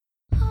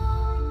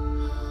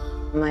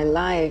My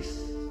life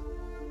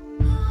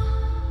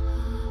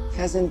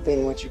hasn't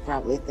been what you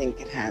probably think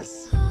it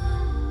has.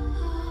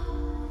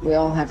 We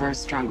all have our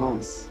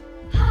struggles.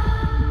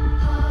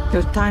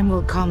 Your time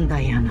will come,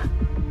 Diana.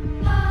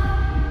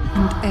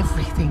 And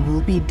everything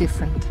will be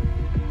different.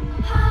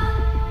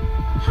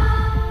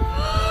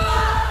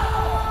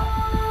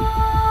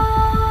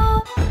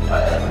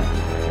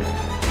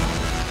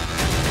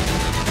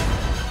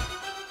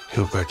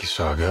 You look like you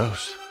saw a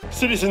ghost.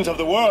 Citizens of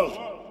the world,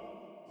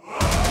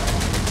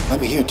 I'm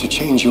here to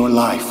change your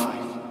life.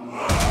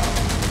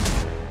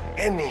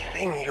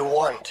 anything you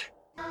want,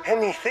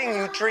 anything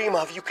you dream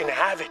of, you can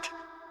have it.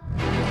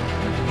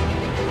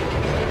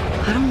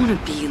 I don't want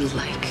to be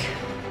like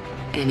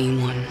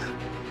anyone.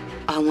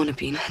 I want to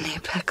be an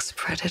apex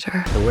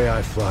predator. The way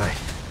I fly,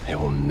 they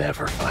will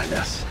never find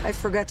us. I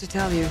forgot to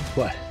tell you.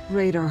 What?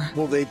 Radar.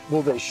 Will they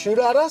shoot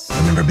at us?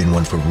 I've never been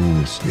one for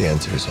rules. The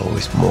answer is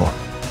always more.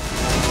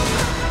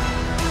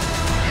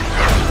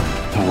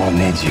 The world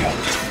needs you.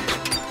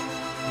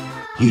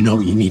 You know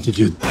what you need to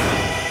do.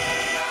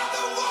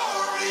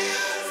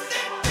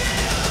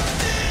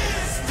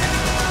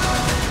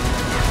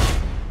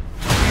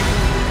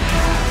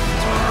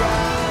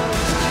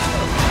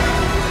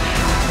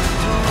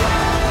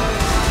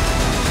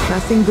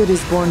 Nothing good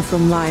is born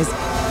from lies.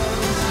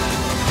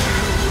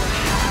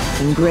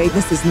 And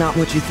greatness is not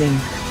what you think.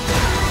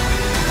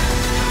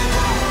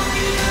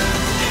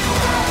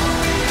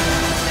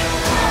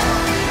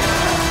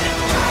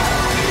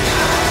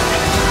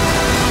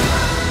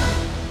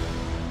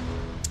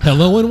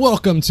 Hello and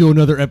welcome to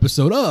another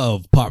episode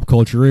of Pop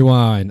Culture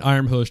Rewind.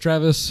 I'm host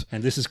Travis.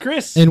 And this is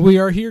Chris. And we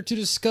are here to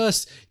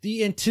discuss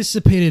the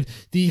anticipated,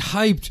 the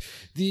hyped,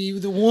 the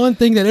one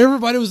thing that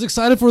everybody was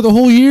excited for the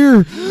whole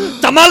year.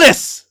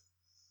 Tamales!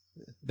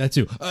 That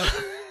too.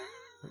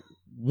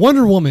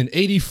 Wonder Woman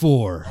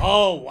 84.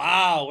 Oh,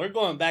 wow. We're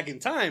going back in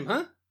time,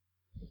 huh?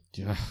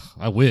 Yeah,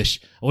 I wish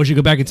you could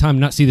go back in time and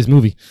not see this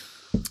movie.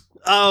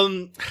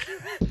 I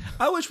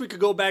wish we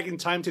could go back in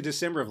time to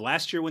December of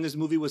last year when this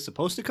movie was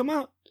supposed to come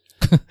out.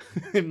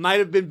 It might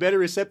have been better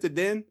recepted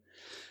then.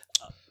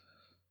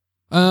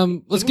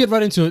 Let's get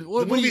right into it.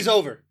 The movie's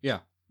over. Yeah.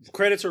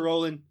 Credits are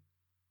rolling.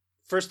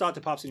 First thought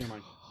that pops in your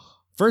mind.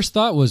 First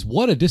thought was,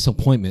 what a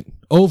disappointment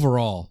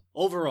overall.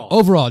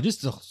 Overall,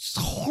 just a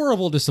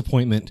horrible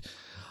disappointment.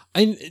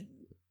 And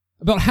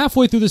about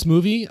halfway through this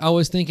movie, I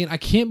was thinking, I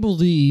can't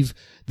believe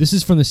this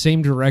is from the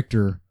same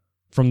director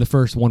from the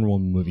first Wonder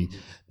Woman movie.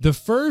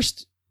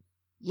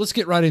 Let's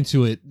get right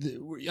into it.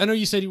 I know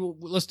you said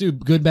let's do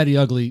good, baddie,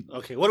 ugly.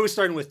 Okay, what are we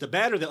starting with? The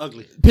bad or the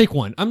ugly? Pick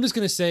one. I'm just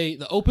going to say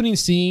the opening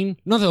scene,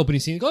 not the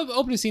opening scene. The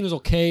opening scene was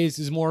okay. This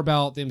is more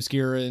about the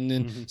Themyscira and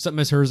then something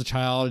as her as a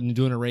child and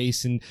doing a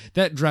race. And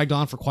that dragged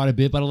on for quite a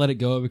bit, but I let it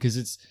go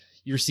because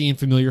you're seeing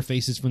familiar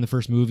faces from the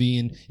first movie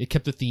and it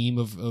kept the theme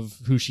of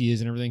who she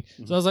is and everything.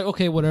 So I was like,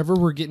 okay, whatever.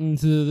 We're getting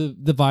to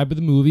the vibe of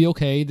the movie.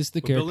 Okay, this is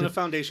the character. Building a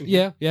foundation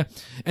here. Yeah.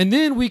 And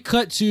then we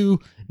cut to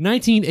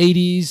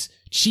 1980s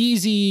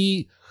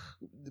cheesy,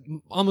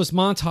 almost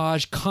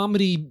montage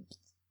comedy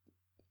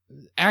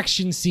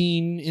action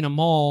scene in a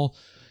mall.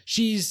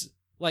 She's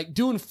like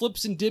doing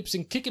flips and dips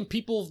and kicking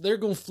people. They're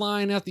going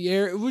flying out the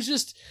air. It was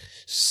just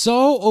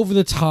so over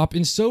the top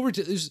and so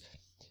ridiculous.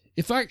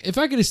 If I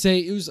could say,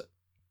 it was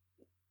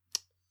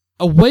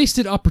a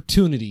wasted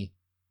opportunity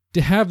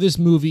to have this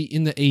movie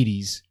in the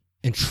 80s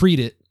and treat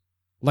it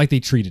like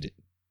they treated it.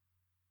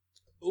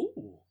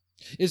 Ooh.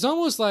 It's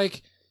almost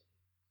like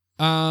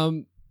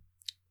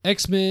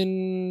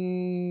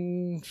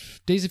X-Men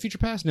Days of Future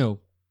Past? No.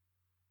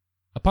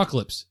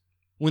 Apocalypse.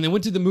 When they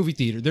went to the movie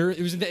theater,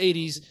 it was in the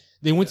 80s.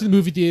 They went to the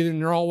movie theater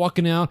and they're all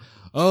walking out.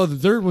 Oh, the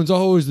third one's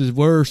always the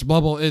worst, blah,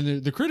 blah,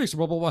 and the critics are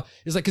blah, blah, blah.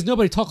 It's like, because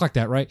nobody talked like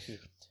that, right?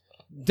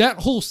 That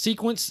whole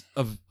sequence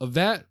of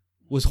that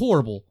was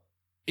horrible.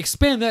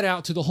 Expand that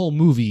out to the whole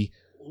movie,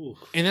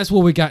 and that's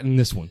what we got in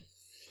this one.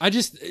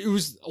 It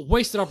was a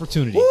wasted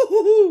opportunity.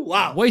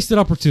 Wow. Wasted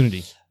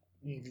opportunity.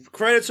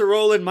 Credits are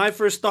rolling. My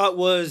first thought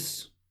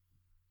was,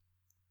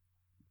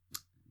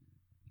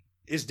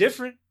 it's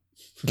different.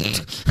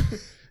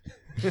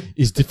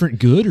 Is different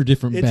good or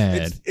different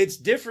bad? It's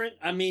different.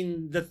 I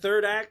mean, the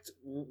third act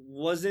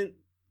wasn't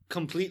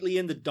completely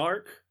in the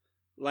dark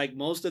like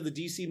most of the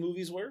DC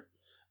movies were.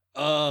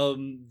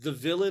 The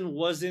villain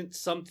wasn't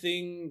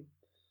something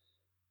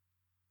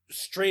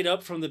straight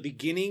up from the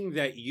beginning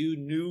that you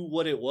knew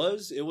what it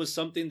was. It was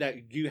something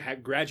that you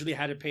had gradually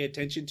had to pay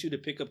attention to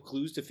pick up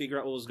clues to figure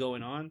out what was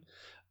going on.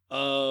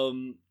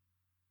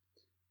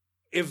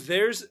 If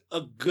there's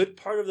a good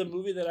part of the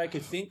movie that I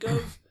could think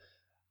of,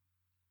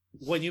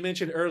 when you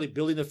mentioned early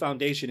building the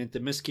foundation into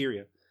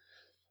Themyscira,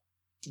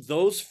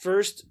 those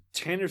first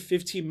 10 or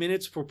 15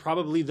 minutes were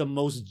probably the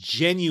most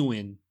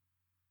genuine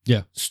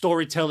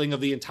storytelling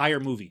of the entire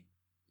movie.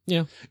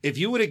 Yeah. If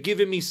you would have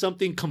given me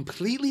something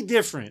completely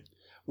different,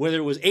 whether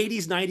it was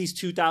 80s, 90s,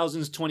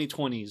 2000s,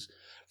 2020s,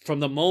 from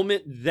the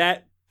moment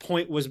that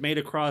point was made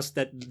across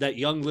that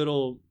young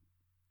little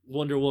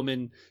Wonder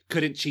Woman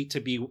couldn't cheat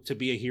to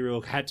be a hero,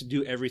 had to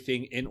do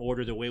everything in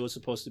order the way it was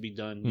supposed to be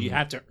done. You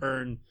have to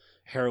earn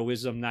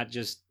heroism, not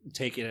just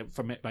take it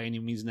from it by any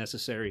means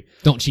necessary.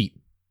 Don't cheat.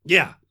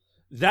 Yeah,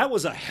 that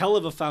was a hell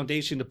of a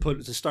foundation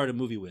to start a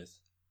movie with.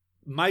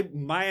 My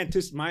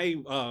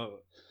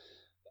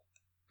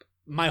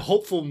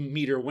hopeful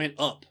meter went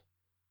up.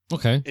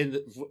 Okay.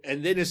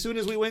 And then as soon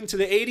as we went into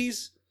the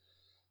 80s,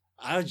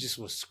 I just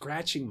was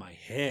scratching my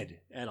head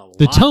at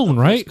the tone,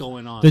 right?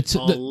 Going on. A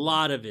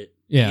lot of it.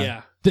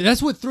 Yeah.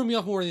 That's what threw me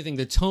off more than anything.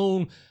 The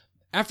tone.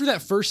 After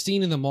that first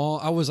scene in the mall,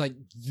 I was like,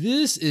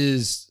 this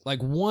is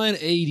like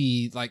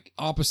 180, like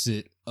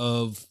opposite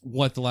of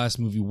what the last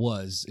movie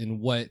was,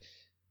 and what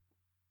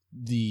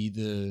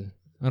the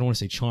I don't want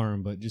to say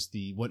charm, but just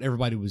what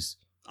everybody was.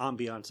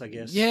 Ambiance, I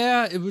guess.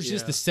 Yeah, it was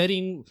just the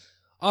setting.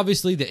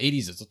 Obviously, the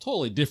 80s is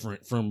totally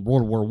different from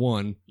World War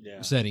I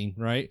setting,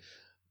 right?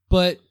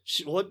 But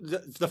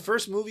the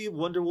first movie,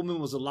 Wonder Woman,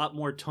 was a lot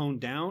more toned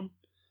down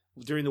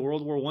during the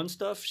World War I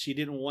stuff. She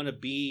didn't want to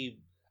be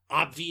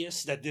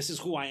obvious that this is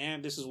who I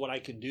am, this is what I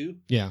can do.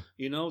 Yeah.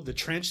 You know, the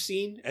trench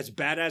scene, as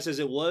badass as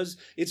it was,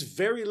 it's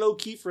very low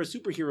key for a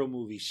superhero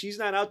movie. She's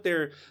not out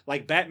there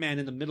like Batman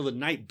in the middle of the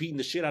night beating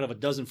the shit out of a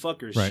dozen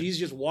fuckers. Right. She's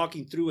just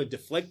walking through and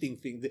deflecting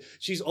things.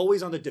 She's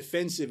always on the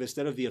defensive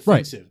instead of the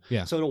offensive. Right.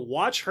 Yeah. So to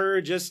watch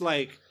her just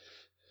like,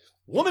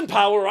 woman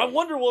power, I'm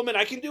Wonder Woman,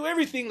 I can do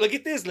everything. Look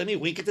at this. Let me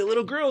wink at the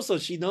little girl so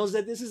she knows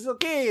that this is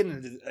okay.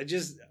 And I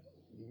just,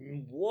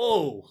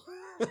 whoa.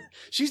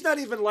 She's not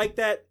even like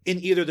that in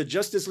either the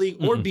Justice League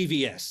or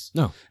BVS.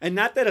 No. And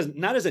not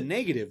as a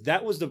negative.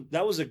 That was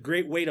a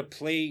great way to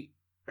play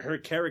her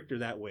character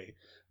that way.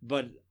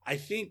 But I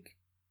think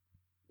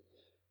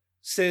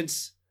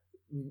since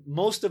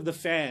most of the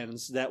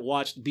fans that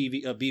watched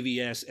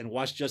BVS and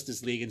watched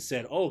Justice League and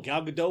said, "Oh,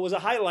 Gal Gadot was a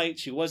highlight.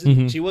 She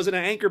wasn't an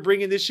anchor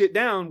bringing this shit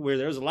down," where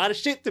there was a lot of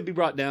shit to be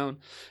brought down.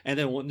 And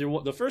then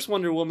the first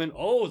Wonder Woman,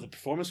 the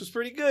performance was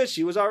pretty good.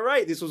 She was all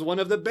right. This was one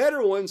of the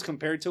better ones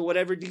compared to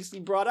whatever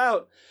DC brought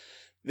out.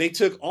 They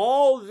took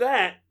all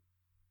that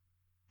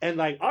and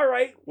like, all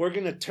right, we're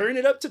gonna turn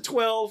it up to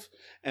 12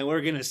 and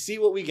we're gonna see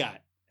what we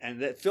got.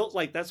 And that felt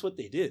like that's what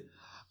they did.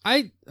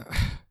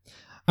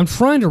 I'm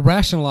trying to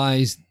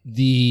rationalize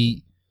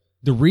the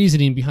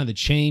reasoning behind the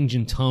change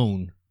in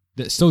tone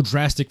that's so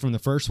drastic from the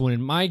first one.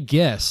 And my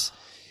guess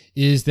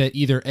is that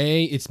either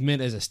A, it's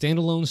meant as a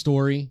standalone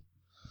story,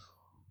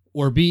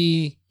 or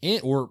B,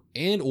 or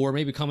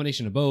maybe a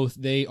combination of both.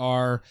 They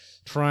are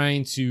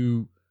trying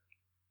to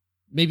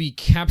maybe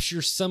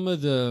capture some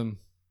of the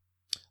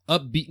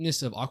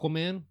upbeatness of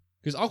Aquaman,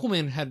 because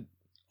Aquaman had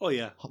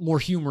more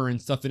humor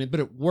and stuff in it, but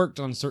it worked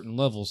on certain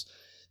levels.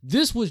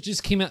 This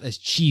came out as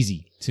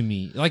cheesy to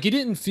me. Like, it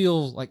didn't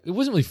feel like, it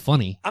wasn't really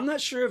funny. I'm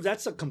not sure if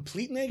that's a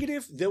complete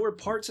negative. There were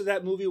parts of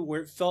that movie where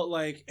it felt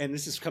like, and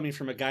this is coming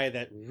from a guy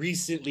that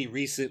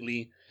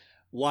recently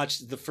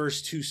watched the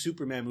first two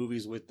Superman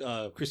movies with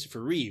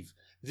Christopher Reeve.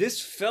 This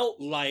felt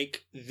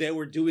like they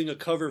were doing a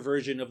cover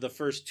version of the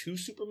first two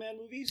Superman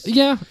movies.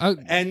 Yeah.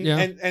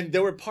 And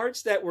there were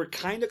parts that were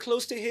kind of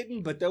close to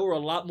hitting, but there were a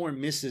lot more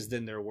misses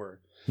than there were.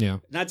 Yeah.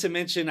 Not to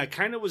mention, I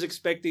kind of was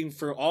expecting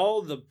for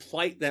all the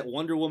plight that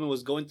Wonder Woman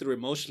was going through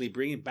emotionally,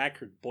 bringing back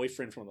her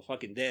boyfriend from the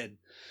fucking dead.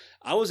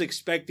 I was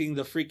expecting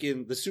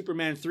the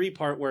Superman 3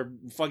 part where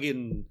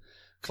fucking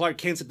Clark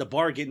Kent's at the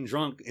bar getting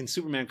drunk in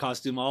Superman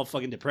costume, all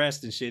fucking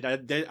depressed and shit. I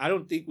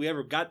don't think we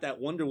ever got that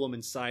Wonder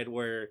Woman side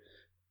where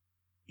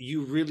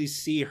you really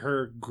see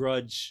her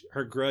grudge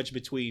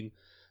between,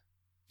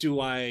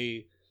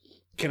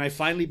 can I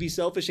finally be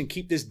selfish and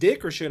keep this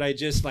dick, or should I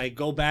just like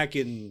go back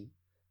and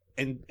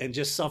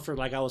just suffer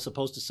like I was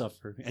supposed to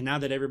suffer? And now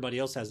that everybody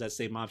else has that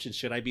same option,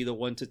 should I be the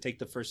one to take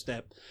the first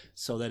step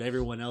so that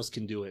everyone else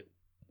can do it,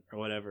 or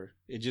whatever?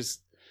 It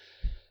just,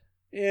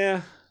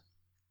 yeah.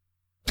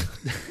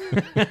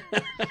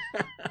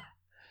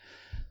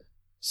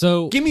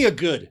 So give me a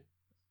good.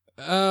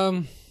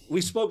 We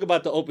spoke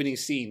about the opening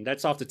scene.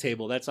 That's off the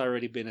table. That's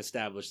already been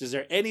established. Is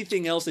there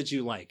anything else that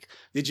you like?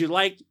 Did you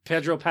like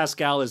Pedro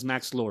Pascal as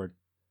Max Lord?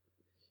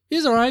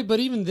 He's all right,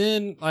 but even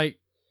then, like,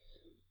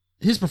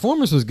 his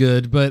performance was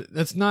good, but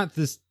that's not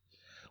this.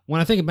 When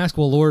I think of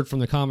Maxwell Lord from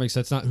the comics,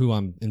 that's not who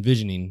I'm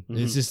envisioning.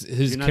 Mm-hmm. It's just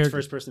his. You're not the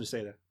first person to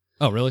say that.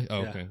 Oh, really?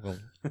 Oh, yeah. Okay. Well,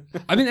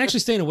 I've been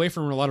actually staying away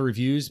from a lot of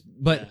reviews,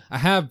 but I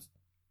have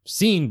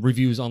seen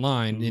reviews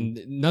online, and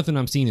nothing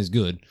I'm seeing is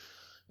good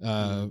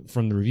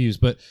from the reviews.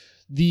 But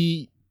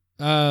the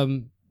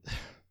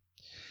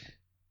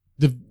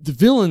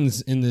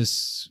villains in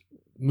this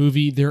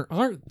movie, they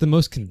aren't the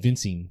most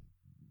convincing.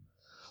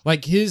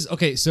 Like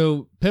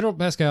so Pedro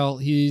Pascal,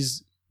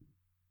 he's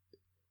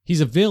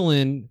a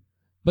villain,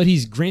 but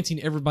he's granting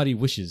everybody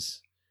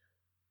wishes,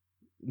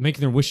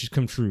 making their wishes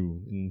come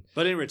true.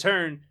 But in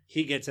return,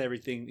 he gets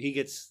everything. He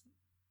gets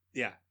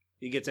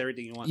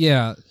everything he wants.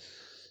 Yeah.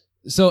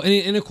 So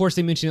and of course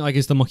they mention it like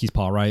it's the monkey's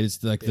paw, right?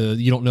 It's like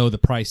you don't know the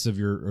price of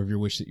your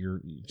wish that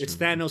you're. It's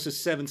Thanos'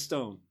 7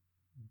 stone,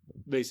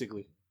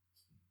 basically.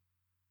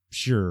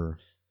 Sure.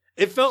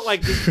 It felt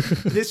like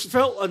this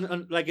felt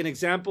like an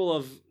example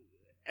of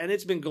and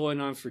it's been going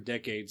on for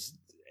decades.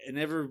 And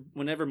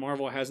whenever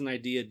Marvel has an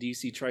idea,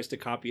 DC tries to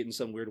copy it in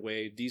some weird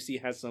way. DC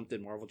has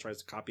something, Marvel tries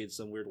to copy it in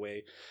some weird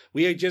way.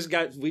 We just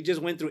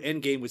went through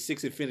Endgame with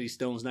 6 Infinity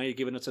Stones. Now you're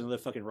giving us another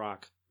fucking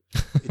rock.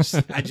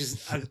 I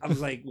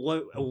was like,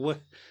 what?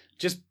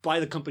 Just buy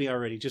the company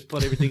already. Just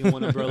put everything in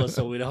one umbrella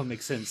so it all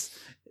makes sense.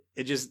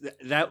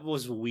 That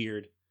was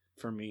weird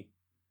for me.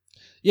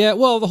 Yeah,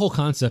 well, the whole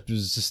concept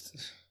was just,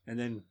 and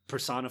then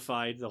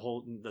personified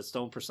the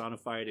stone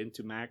personified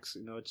into Max.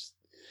 You know, it's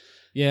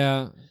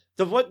yeah.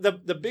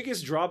 The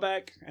biggest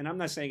drawback, and I'm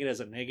not saying it as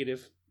a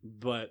negative,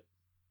 but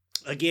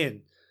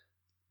again,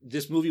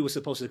 this movie was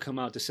supposed to come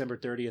out December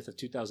 30th of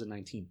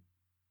 2019.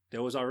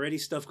 There was already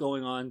stuff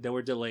going on. There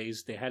were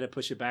delays. They had to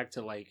push it back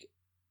to like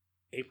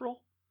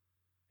April.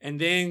 And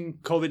then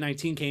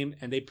COVID-19 came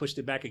and they pushed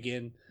it back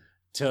again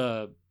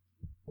to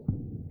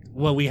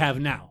what we have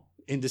now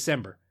in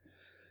December.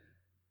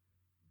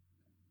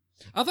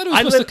 I thought it was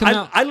supposed to come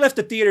out. I left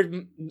the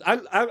theater.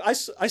 I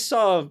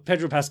saw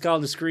Pedro Pascal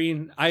on the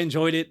screen. I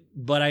enjoyed it,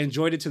 but I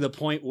enjoyed it to the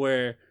point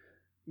where,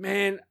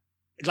 man,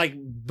 like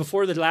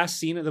before the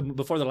last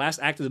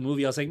act of the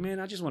movie, I was like, man,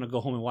 I just want to go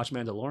home and watch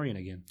Mandalorian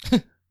again.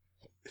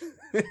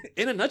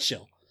 In a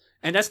nutshell.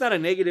 And that's not a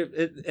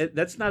negative.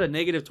 That's not a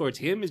negative towards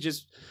him. It's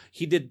just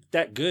he did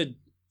that good,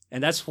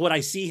 and that's what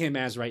I see him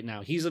as right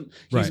now. He's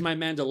my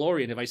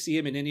Mandalorian. If I see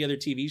him in any other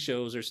TV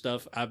shows or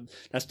stuff,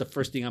 that's the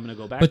first thing I'm going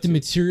to go back. But to. the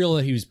material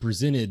that he was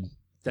presented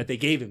that they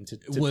gave him to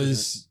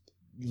was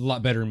a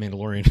lot better in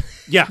Mandalorian.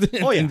 Yeah.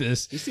 Oh yeah.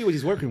 This. You see what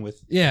he's working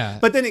with. Yeah.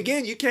 But then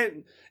again, you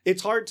can't.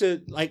 It's hard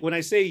to like when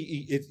I say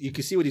you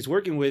can see what he's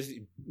working with.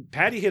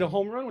 Patty hit a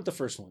home run with the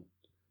first one.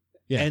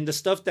 Yeah. And the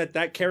stuff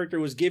that character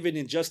was given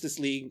in Justice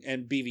League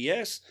and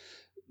BVS,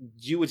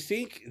 you would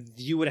think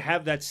you would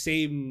have that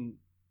same.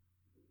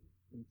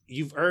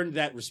 You've earned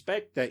that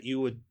respect that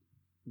you would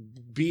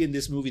be in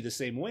this movie the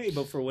same way,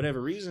 but for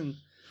whatever reason,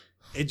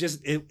 it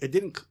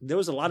didn't. There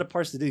was a lot of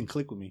parts that didn't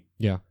click with me.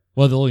 Yeah.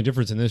 Well, the only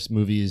difference in this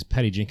movie is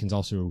Patty Jenkins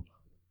also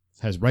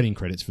has writing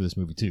credits for this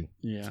movie too.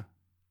 Yeah.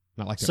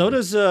 Not like that. So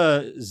does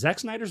Zack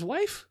Snyder's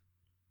wife,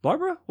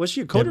 Barbara? Was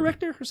she a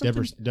co-director or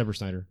something? Deborah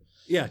Snyder.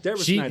 Yeah, Deborah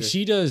Snyder.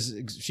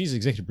 She's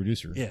executive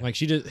producer. Yeah. Like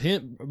she does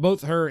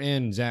both her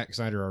and Zack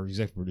Snyder are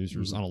executive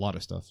producers on a lot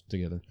of stuff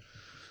together.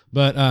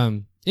 But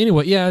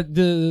anyway, yeah,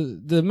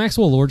 the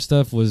Maxwell Lord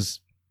stuff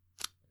was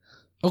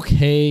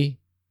okay.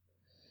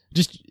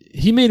 Just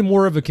he made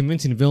more of a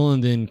convincing villain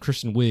than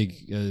Kristen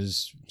Wiig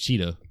as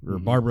Cheetah or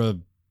Barbara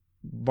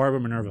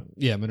Minerva.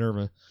 Yeah,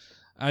 Minerva.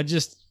 I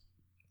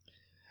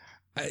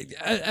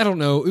don't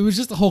know. It was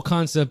just the whole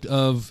concept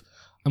of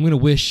I'm going to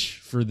wish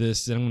for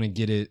this and I'm going to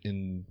get it,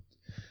 and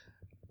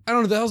I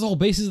don't know. That was the whole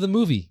basis of the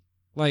movie.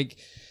 Like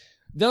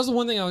that was the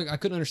one thing I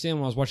couldn't understand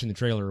when I was watching the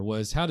trailer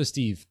was how does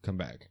Steve come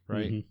back,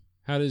 right? Mm-hmm.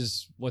 How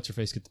does what's her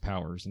face get the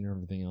powers and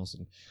everything else?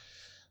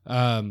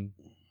 And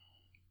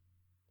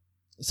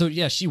so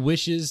yeah, she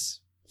wishes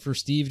for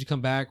Steve to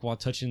come back while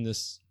touching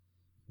this.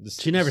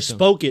 She never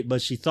spoke it,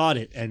 but she thought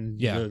it, and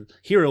the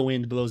hero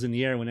wind blows in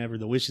the air whenever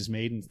the wish is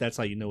made, and that's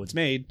how you know it's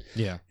made.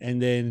 Yeah,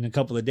 and then in a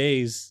couple of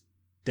days,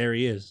 there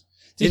he is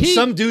in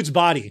some dude's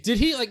body. Did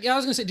he I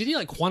was gonna say, did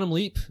he quantum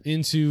leap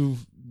into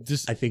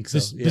this? I think so.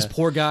 This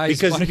poor guy,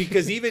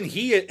 because even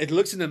it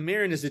looks in the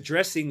mirror and is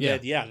addressing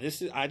that. Yeah,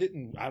 this is I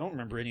don't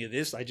remember any of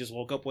this. I just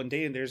woke up one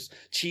day and there's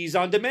cheese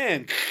on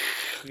demand.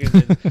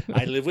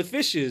 I live with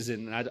fishes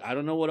and I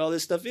don't know what all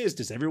this stuff is.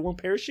 Does everyone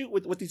parachute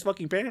with these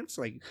fucking pants?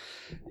 Like,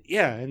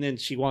 yeah. And then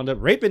she wound up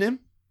raping him.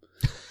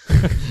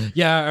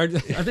 Yeah,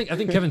 I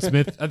think Kevin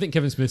Smith. I think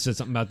Kevin Smith said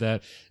something about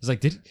that. It's like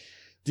did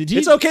he?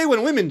 It's okay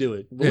when women do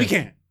it, but we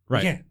can't.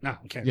 Right? We can't. No,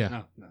 we can't.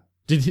 Yeah. No.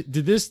 Did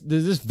this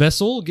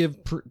vessel give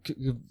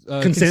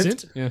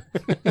consent? Yeah.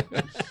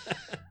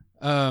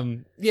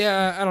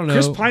 Yeah, I don't know.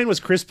 Chris Pine was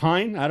Chris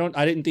Pine.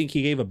 I didn't think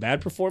he gave a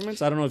bad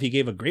performance. I don't know if he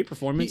gave a great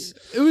performance.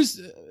 It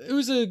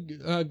was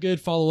a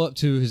good follow up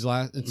to his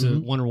last. It's a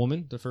Wonder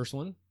Woman, the first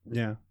one.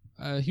 Yeah.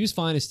 He was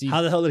fine as Steve.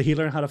 How the hell did he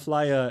learn how to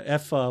fly a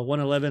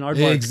F-111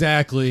 aardvark?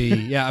 Exactly.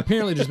 Yeah.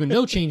 Apparently, there's been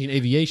no change in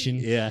aviation.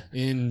 Yeah.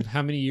 In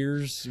how many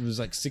years? It was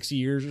like 60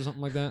 years or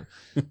something like that.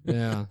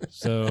 Yeah.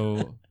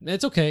 So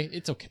it's okay.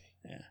 It's okay.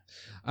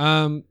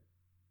 Yeah.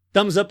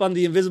 Thumbs up on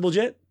the invisible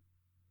jet.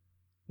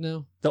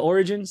 No. The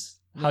origins.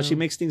 How she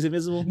makes things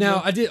invisible.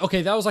 No, I did.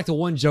 Okay, that was like the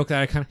one joke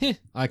that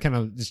I kind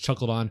of just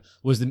chuckled on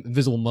was the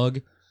invisible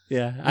mug.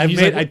 Yeah,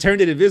 I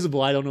turned it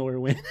invisible. I don't know where it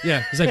went.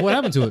 Yeah, it's like what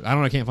happened to it? I don't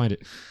know. I can't find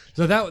it.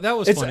 So that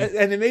was funny.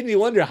 And it made me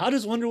wonder, how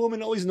does Wonder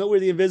Woman always know where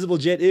the invisible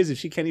jet is if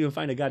she can't even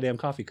find a goddamn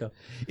coffee cup?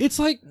 It's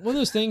like one of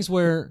those things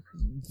where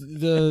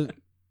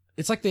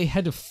it's like they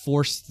had to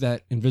force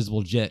that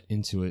invisible jet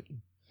into it.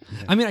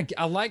 Yeah. I mean,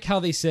 I like how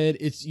they said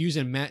it's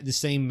using the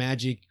same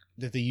magic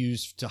that they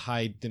use to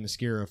hide the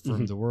mascara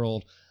from the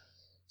world.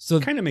 So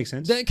kind of makes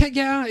sense.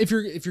 Yeah, if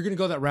you're gonna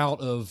go that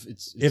route of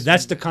if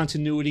that's the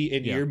continuity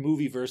in your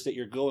movie verse that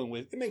you're going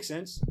with, it makes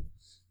sense.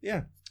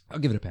 Yeah, I'll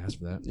give it a pass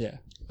for that. Yeah.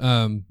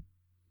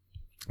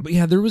 But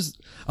yeah, there was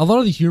a lot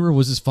of the humor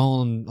was just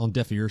falling on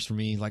deaf ears for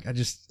me. Like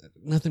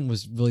nothing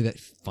was really that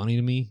funny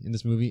to me in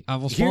this movie. I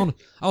was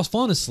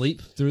falling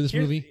asleep through this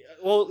movie.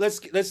 Well, let's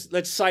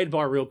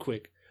sidebar real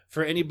quick.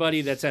 For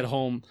anybody that's at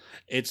home,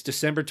 it's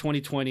December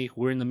 2020.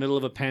 We're in the middle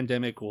of a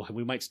pandemic. Well,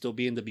 we might still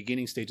be in the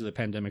beginning stage of the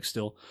pandemic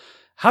still.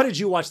 How did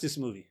you watch this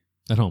movie?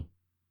 At home.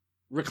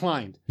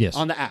 Reclined. Yes.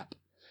 On the app.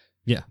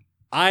 Yeah.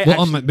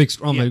 On my big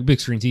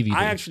screen TV.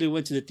 I actually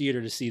went to the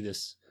theater to see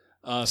this.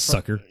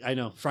 Sucker. I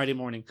know, Friday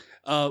morning.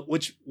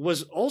 Which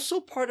was also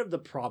part of the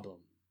problem.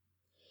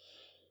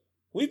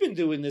 We've been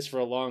doing this for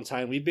a long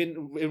time. We've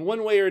been, in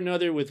one way or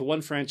another, with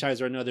one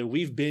franchise or another,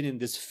 we've been in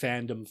this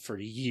fandom for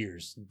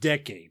years,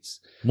 decades.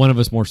 One of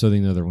us more so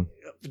than the other one.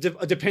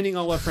 Depending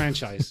on what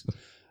franchise.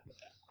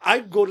 I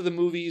go to the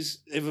movies.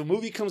 If a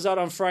movie comes out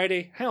on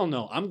Friday, hell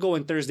no. I'm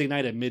going Thursday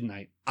night at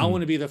midnight. I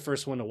want to be the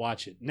first one to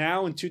watch it.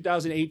 Now in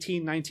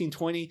 2018,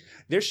 1920,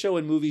 they're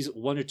showing movies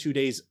 1 or 2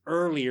 days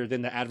earlier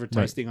than the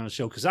advertised thing on the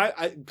show. Because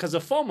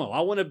of FOMO.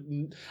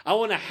 I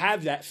want to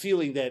have that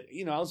feeling that,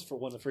 I was for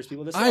one of the first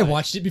people that saw it. I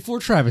watched it before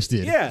Travis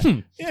did. Yeah.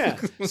 Yeah.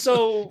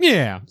 So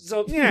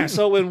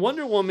So when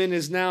Wonder Woman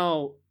is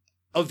now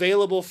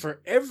available for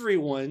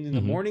everyone in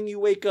the morning you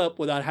wake up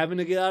without having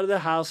to get out of the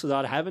house,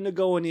 without having to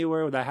go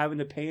anywhere, without having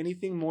to pay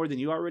anything more than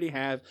you already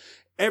have.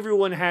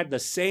 Everyone had the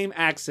same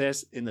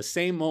access in the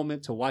same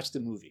moment to watch the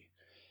movie.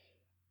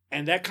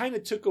 And that kind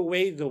of took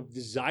away the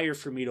desire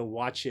for me to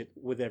watch it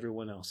with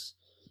everyone else.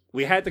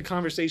 We had the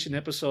conversation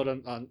episode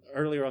on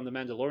earlier on the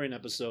Mandalorian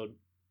episode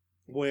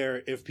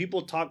where if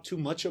people talk too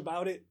much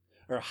about it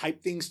or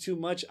hype things too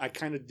much, I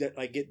kind of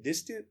get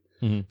distant.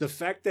 Mm-hmm. The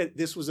fact that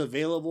this was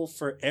available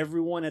for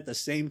everyone at the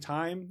same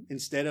time,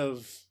 instead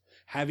of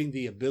having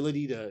the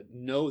ability to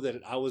know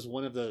that I was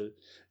one of the,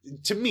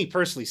 to me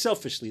personally,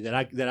 selfishly, that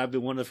I've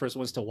been one of the first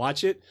ones to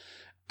watch it,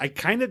 I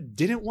kind of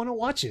didn't want to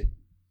watch it.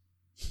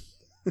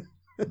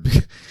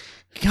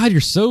 God, you're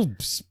so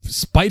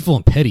spiteful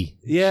and petty.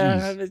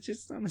 Yeah,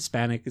 I'm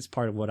Hispanic. It's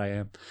part of what I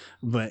am.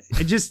 But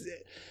it just,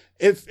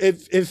 if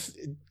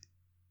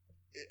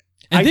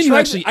And then you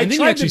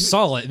actually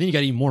saw it, and then you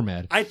got even more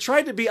mad. I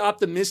tried to be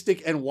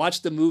optimistic and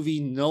watch the movie,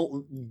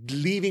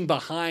 leaving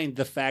behind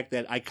the fact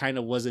that I kind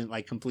of wasn't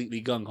like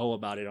completely gung-ho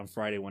about it on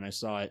Friday when I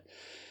saw it.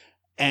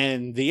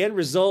 And the end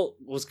result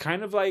was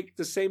kind of like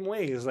the same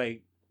way. It's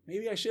like,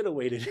 maybe I should have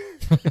waited.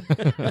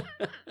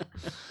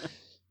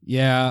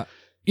 Yeah.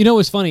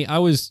 It's funny. I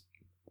was,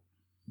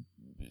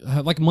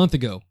 like a month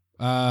ago,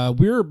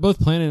 we were both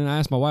planning, and I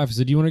asked my wife, I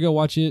said, do you want to go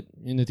watch it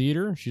in the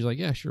theater? She's like,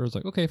 yeah, sure. I was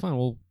like, okay, fine.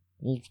 We'll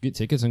get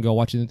tickets and go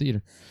watch it in the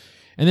theater.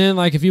 And then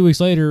like a few weeks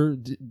later,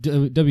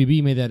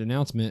 WB made that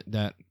announcement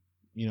that,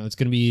 it's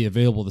going to be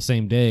available the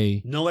same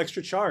day. No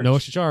extra charge.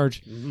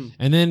 Mm-hmm.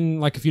 And then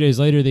like a few days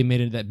later, they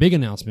made that big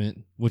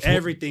announcement, which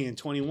everything in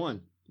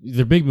 21.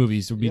 Their big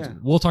movies.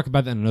 We'll talk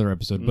about that in another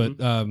episode.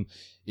 Mm-hmm. But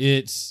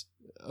it's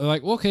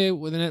like, well, okay,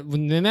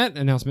 when that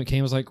announcement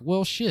came, I was like,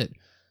 well, shit.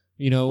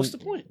 What's the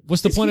point?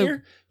 What's the point here.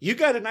 of? You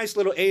got a nice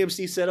little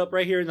AMC set up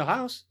right here in the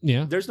house.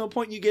 Yeah. There's no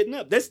point in you getting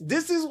up. This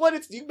is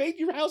what you made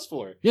your house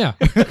for. Yeah.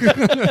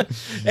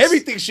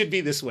 Everything should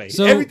be this way.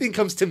 So, everything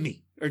comes to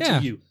me or to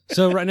you.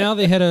 So right now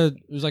it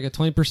was like a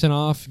 20%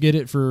 off. Get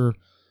it for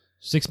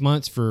 6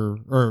 months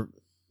was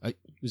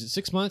it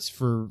 6 months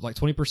for like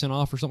 20%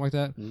 off or something like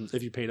that?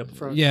 If you paid up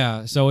front.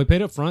 Yeah. So we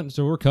paid up front,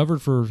 so we're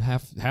covered for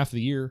half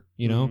the year.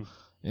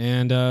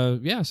 And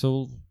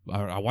so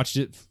I watched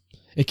it.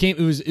 It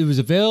was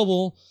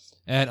available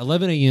at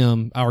 11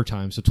 a.m. our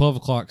time, so 12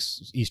 o'clock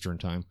Eastern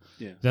time.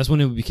 Yeah, that's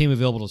when it became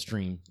available to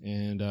stream.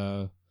 And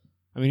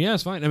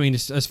it's fine.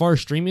 As far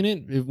as streaming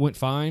it went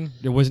fine.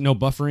 There wasn't no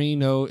buffering.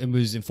 No, it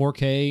was in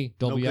 4K,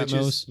 Dolby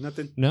Atmos.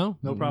 Nothing. No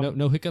problem.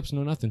 No hiccups.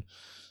 No nothing.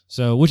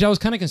 So, which I was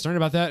kind of concerned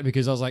about that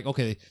because I was like,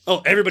 okay.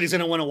 Oh, everybody's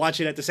gonna want to watch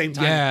it at the same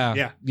time.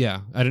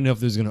 Yeah. I didn't know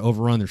if it was gonna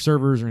overrun their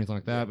servers or anything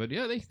like that, but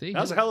yeah, they that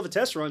was a hell of a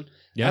test run.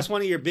 Yeah. That's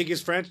one of your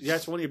biggest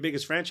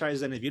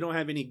franchises, and if you don't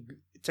have any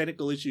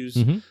technical issues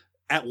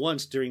at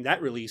once during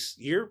that release,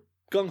 you're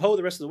gung ho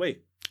the rest of the way.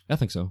 I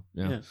think so.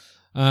 Yeah.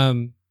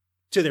 To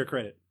their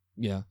credit.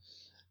 Yeah.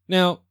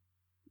 Now,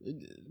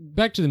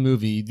 back to the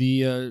movie.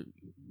 The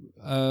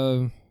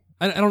I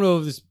don't know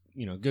if this.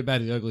 Good, bad,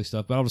 and ugly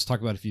stuff, but I'll just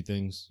talk about a few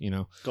things,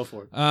 Go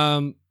for it.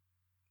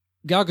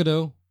 Gal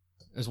Gadot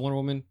as Wonder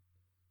Woman.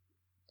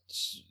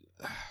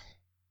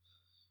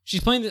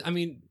 She's playing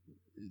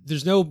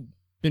there's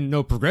been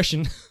no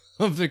progression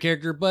of the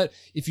character, but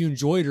if you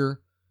enjoyed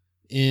her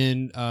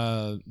in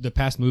the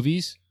past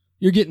movies,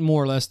 you're getting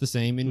more or less the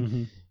same.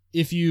 And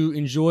if you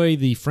enjoy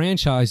the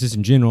franchises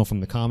in general, from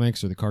the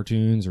comics or the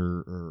cartoons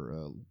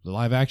or the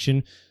live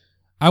action,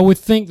 I would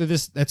think that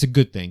that's a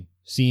good thing.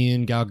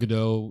 Seeing Gal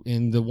Gadot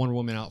in the Wonder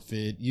Woman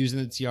outfit, using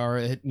the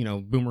tiara,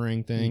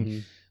 boomerang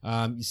thing,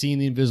 seeing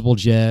the invisible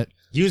jet,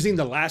 using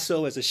the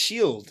lasso as a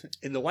shield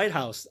in the White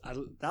House.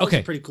 That was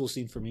a pretty cool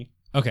scene for me.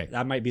 Okay,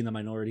 that might be in the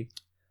minority.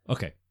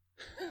 Okay,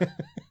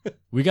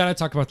 we got to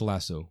talk about the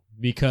lasso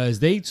because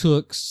they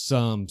took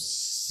some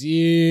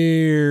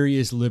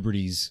serious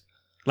liberties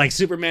Like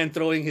Superman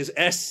throwing his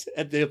S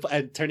at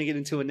turning it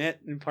into a net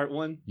in part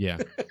 1. Yeah.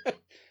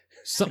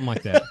 Something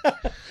like that.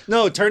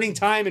 No, turning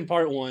time in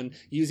part 1,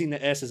 using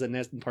the S as a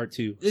net in part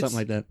 2. Something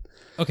like that.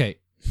 Okay.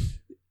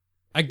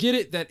 I get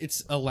it that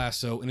it's a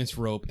lasso and it's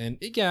rope, and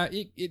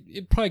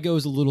it probably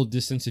goes a little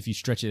distance if you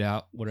stretch it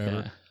out, whatever.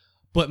 Yeah.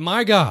 But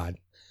my God,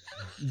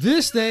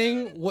 this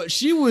thing, what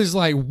she was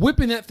like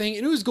whipping that thing,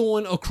 and it was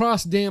going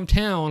across damn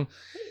town.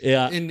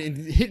 Yeah. And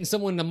hitting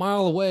someone a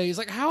mile away. It's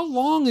like, how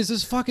long is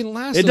this fucking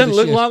lasso? It doesn't that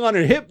look she has? long on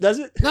her hip, does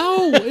it?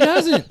 No, it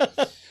doesn't.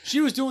 She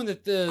was doing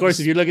the Of course,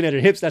 if you're looking at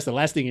her hips, that's the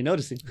last thing you're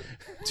noticing.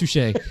 touche.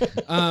 And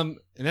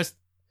that's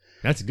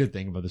a good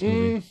thing about this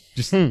movie.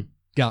 Just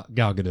Gal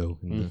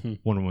Gadot in the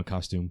Wonder Woman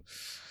costume.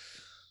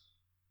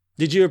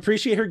 Did you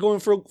appreciate her going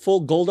for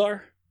full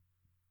Goldar?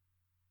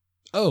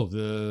 Oh,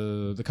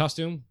 the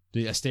costume,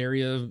 the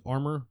Asteria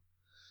armor.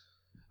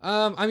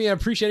 I mean, I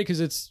appreciate it because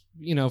it's,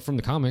 from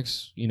the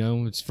comics.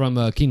 It's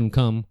from Kingdom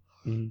Come,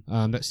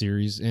 that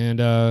series, and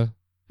I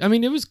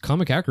mean, it was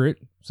comic accurate.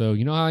 So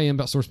you know how I am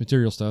about source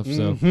material stuff.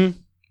 So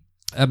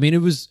I mean, it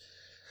was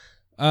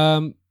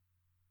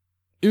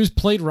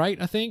played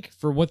right, I think,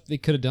 for what they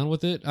could have done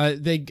with it. I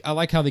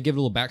like how they give it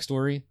a little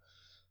backstory,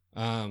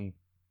 and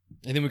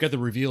then we got the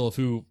reveal of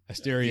who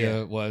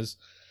Asteria was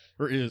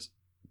or is,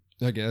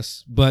 I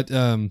guess. But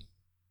I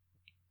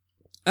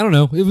don't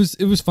know. It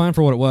was fine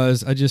for what it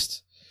was. I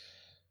just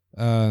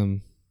I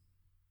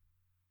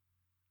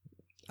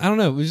don't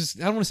know. It was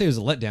just, I don't want to say it was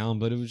a letdown,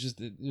 but it was just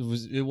it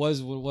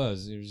was what it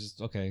was. It was just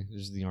okay.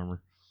 There's the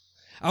armor.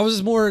 I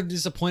was more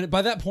disappointed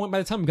by that point. By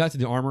the time we got to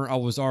the armor, I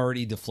was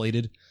already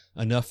deflated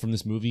enough from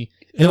this movie.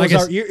 And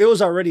it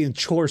was already in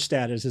chore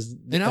status.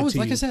 And I was,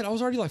 like I said, I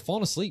was already like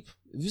falling asleep.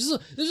 This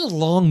is a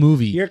long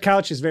movie. Your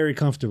couch is very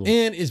comfortable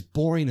and is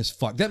boring as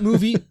fuck. That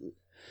movie,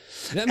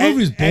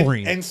 is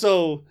boring. And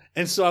so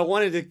I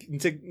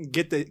wanted to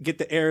get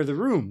the air of the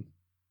room.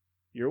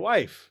 Your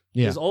wife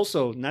is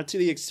also, not to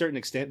the certain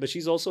extent, but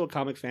she's also a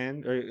comic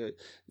fan or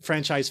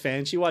franchise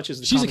fan. She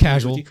watches. She's a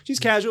casual. She's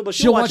casual, but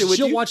she'll watch it with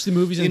you. She'll watch the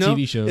movies and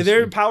TV shows. If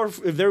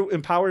they're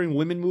empowering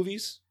women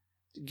movies,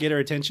 get her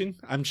attention.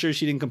 I'm sure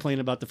she didn't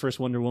complain about the first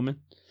Wonder Woman.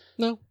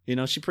 No,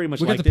 she pretty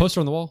much. We got the poster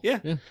on the wall.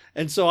 Yeah.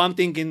 And so I'm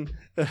thinking,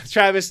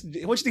 Travis,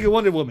 what you think of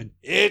Wonder Woman?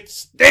 It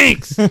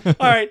stinks. All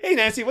right, hey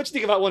Nancy, what you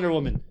think about Wonder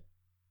Woman?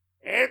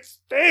 It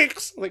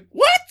stinks. Like,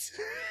 what?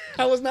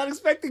 I was not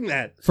expecting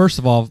that. First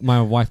of all,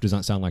 my wife does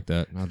not sound like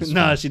that.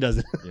 No, she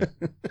doesn't. Yeah.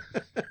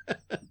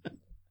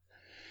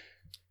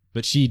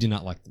 But she did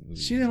not like the movie.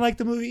 She didn't like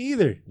the movie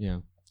either. Yeah.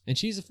 And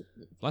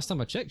last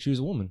time I checked, she was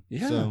a woman.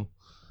 Yeah. So,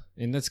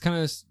 and that's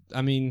kind of,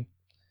 I mean,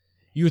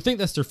 you would think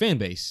that's their fan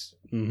base.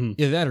 Mm-hmm.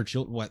 Either that or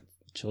children?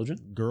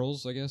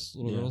 Girls, I guess.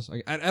 Little girls.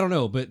 I don't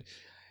know. But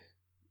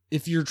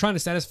if you're trying to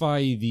satisfy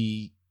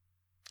the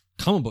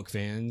comic book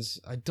fans,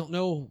 I don't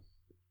know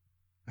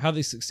how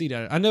they succeed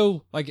at it. I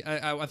know, like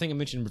I think I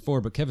mentioned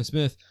before, but Kevin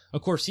Smith,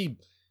 of course, he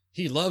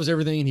loves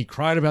everything, and he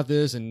cried about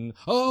this, and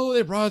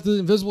they brought the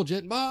invisible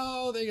jet.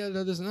 Oh, they got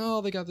this,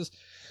 and they got this.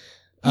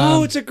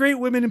 It's a great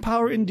women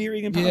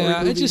endearing movie.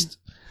 I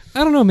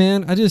don't know,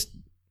 man. It just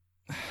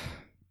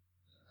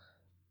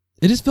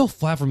fell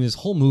flat for me. This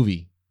whole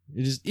movie,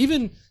 it just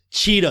even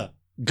Cheetah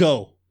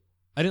go.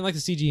 I didn't like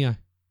the CGI.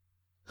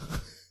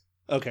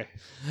 Okay,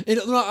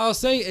 I'll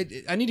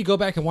say I need to go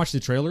back and watch the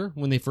trailer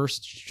when they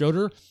first showed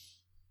her.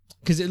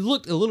 Because it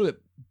looked a little bit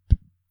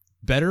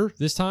better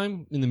this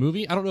time in the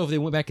movie. I don't know if they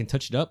went back and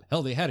touched it up.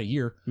 Hell, they had a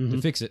year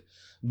to fix it.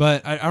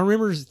 But I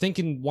remember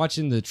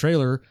watching the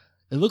trailer,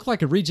 it looked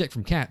like a reject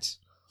from Cats.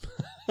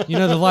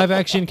 The live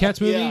action Cats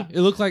movie? Yeah.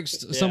 It looked like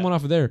someone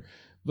off of there.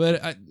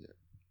 But, I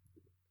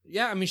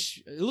mean,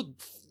 it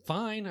looked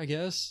fine, I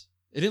guess.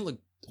 It didn't look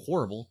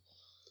horrible.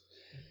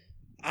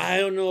 I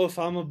don't know if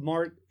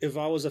if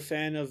I was a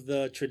fan of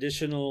the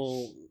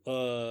traditional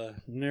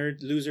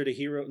nerd loser to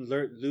hero,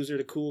 loser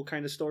to cool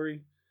kind of story,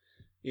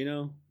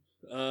 Enigma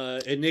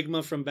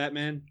from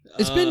Batman.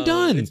 It's been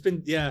done. It's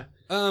been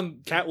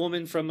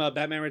Catwoman from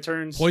Batman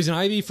Returns. Poison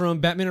Ivy from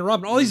Batman and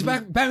Robin. All these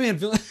Batman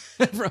villains.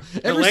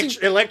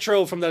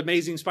 Electro from the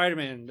Amazing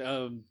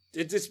Spider-Man.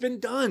 It's been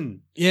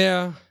done.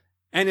 Yeah.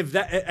 And if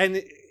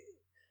that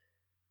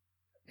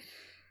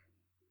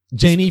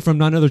Janie from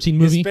Not Another Teen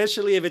Movie.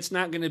 Especially if it's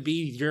not going to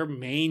be your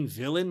main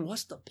villain,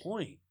 what's the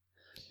point?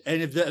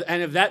 And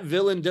if that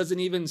villain doesn't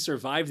even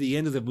survive the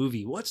end of the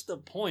movie, what's the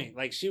point?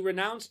 Like, she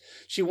renounced.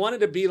 She wanted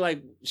to be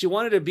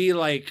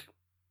like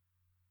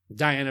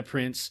Diana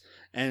Prince,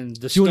 and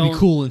the She Stone. wanted to be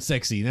cool and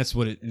sexy. That's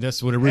what it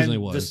originally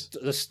was.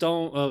 The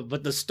Stone,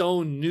 but the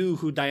Stone knew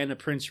who Diana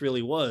Prince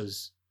really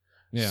was.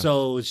 Yeah.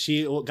 So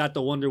she got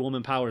the Wonder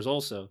Woman powers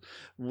also,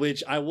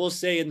 which I will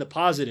say in the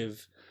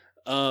positive.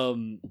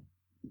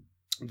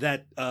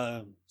 That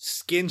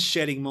skin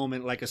shedding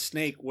moment, like a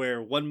snake,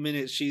 where 1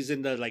 minute she's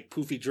in the like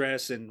poofy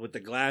dress and with the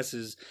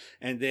glasses,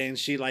 and then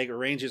she like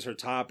arranges her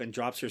top and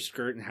drops her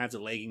skirt and has the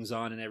leggings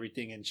on and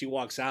everything, and she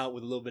walks out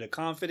with a little bit of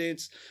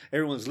confidence.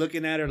 Everyone's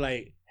looking at her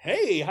like,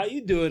 "Hey, how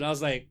you doing?" I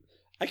was like,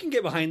 I can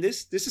get behind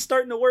this. This is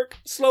starting to work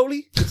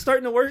slowly. It's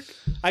starting to work.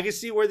 I can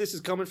see where this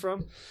is coming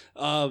from.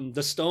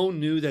 The Stone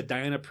knew that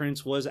Diana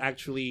Prince was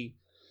actually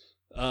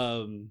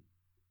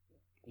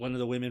one of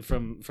the women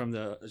from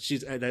the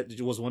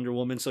that was Wonder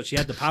Woman, so she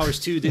had the powers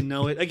too. Didn't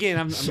know it. Again,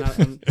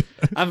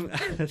 I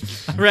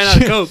ran out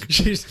of coke.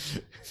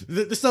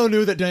 The Stone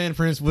knew that Diana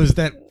Prince was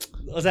that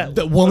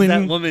woman. woman.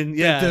 That woman,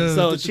 yeah.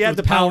 So she had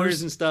the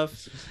powers and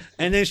stuff.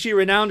 And then she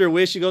renounced her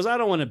wish. She goes, I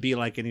don't want to be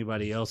like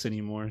anybody else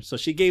anymore. So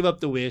she gave up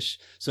the wish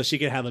so she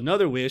could have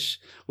another wish,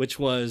 which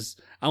was,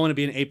 I want to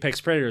be an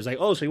apex predator. It's like,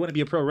 oh, so you want to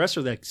be a pro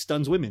wrestler that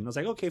stuns women? I was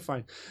like, okay,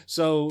 fine.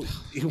 So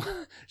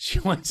she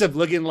winds up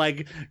looking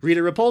like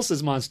Rita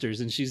Repulsa's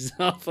monsters, and she's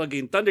all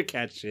fucking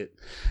Thundercat shit.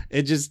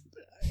 It just...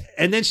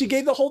 And then she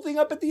gave the whole thing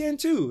up at the end,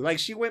 too. Like,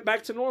 she went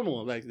back to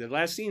normal. Like, the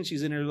last scene,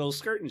 she's in her little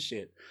skirt and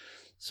shit.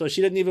 So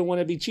she doesn't even want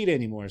to be Cheetah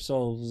anymore.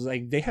 So,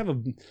 like, they have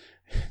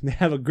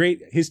a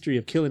great history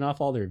of killing off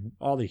all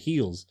their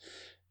heels,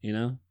 you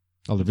know?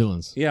 All the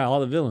villains. Yeah, all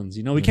the villains.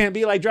 You know, we can't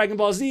be like Dragon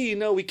Ball Z. You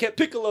know, we kept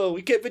Piccolo,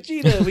 we kept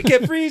Vegeta, we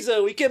kept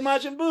Frieza, we kept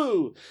Majin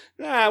Buu.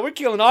 Nah, we're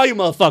killing all you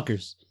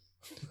motherfuckers.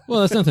 Well,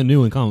 that's nothing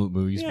new in comic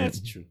movies. Yeah, that's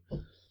true.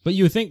 But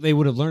you would think they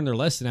would have learned their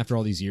lesson after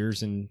all these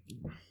years and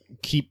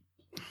keep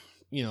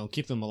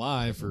them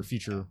alive for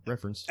future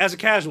reference. As a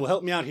casual,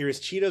 help me out here.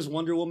 Is Cheetah's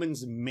Wonder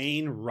Woman's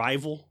main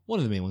rival? One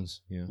of the main ones.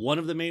 Yeah. One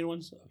of the main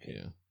ones? Okay.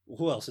 Yeah.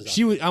 Who else is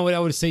I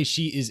would say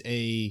she's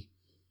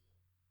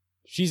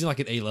like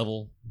an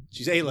A-level.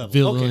 She's A-level.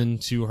 Villain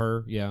to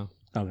her, yeah.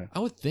 Okay. I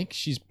would think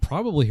she's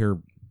probably her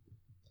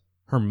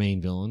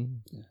main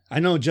villain. I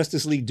know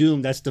Justice League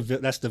Doom, that's the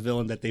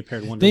villain that they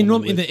paired Wonder They Woman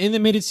normally with. in the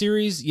animated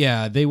series,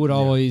 yeah, they would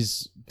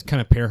always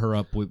kind of pair her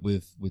up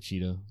with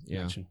Cheetah.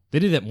 Yeah. Gotcha. They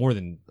did that more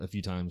than a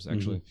few times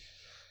actually.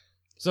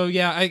 Mm-hmm. So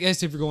yeah, I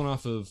guess if you're going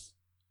off of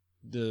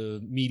the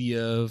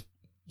media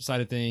side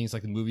of things,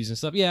 like the movies and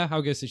stuff, yeah,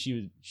 I guess that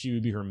she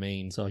would be her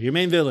main. So your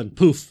main villain,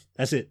 poof,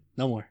 that's it,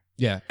 no more.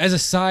 Yeah, as a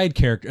side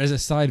character, as a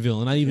side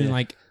villain, not even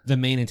like the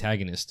main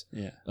antagonist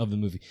of the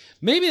movie.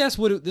 Maybe that's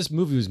what this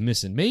movie was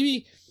missing.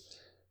 Maybe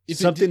if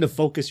something to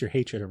focus your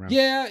hatred around.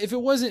 Yeah, if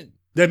it wasn't,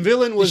 the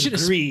villain was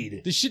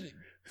greed.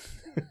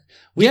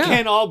 We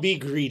can't all be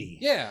greedy.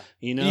 Yeah,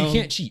 you know, you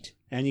can't cheat,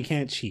 and you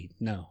can't cheat.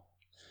 No.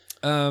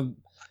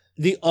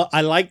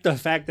 I like the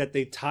fact that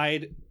they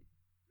tied.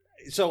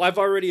 So I've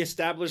already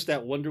established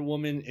that Wonder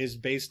Woman is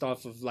based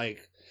off of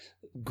like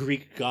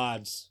Greek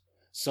gods.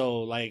 So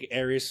like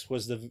Ares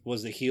was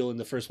the heel in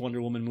the first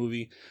Wonder Woman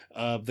movie.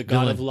 The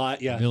god of lies,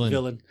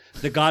 villain.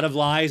 The god of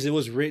lies. It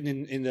was written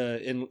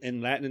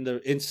in Latin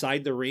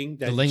inside the ring.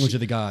 The language of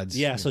the gods.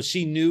 Yeah, so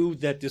she knew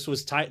that this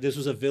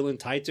was a villain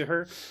tied to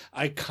her.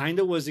 I kind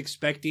of was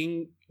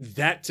expecting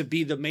that to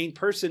be the main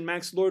person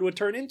Max Lord would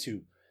turn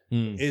into.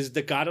 Is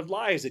the god of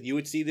lies, that you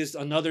would see this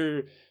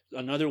another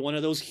one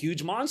of those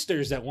huge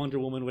monsters that Wonder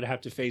Woman would have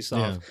to face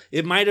off.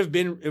 It might have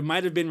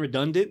been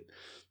redundant.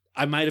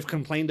 I might have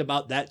complained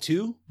about that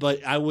too,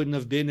 but I wouldn't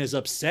have been as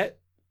upset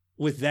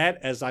with that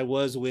as I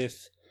was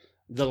with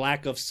the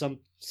lack of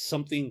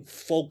something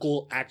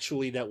focal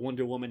actually that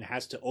Wonder Woman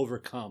has to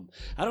overcome.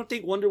 I don't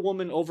think Wonder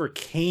Woman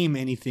overcame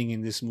anything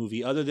in this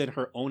movie other than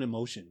her own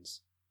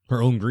emotions.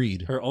 Her own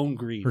greed.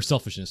 Her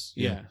selfishness.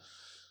 Yeah.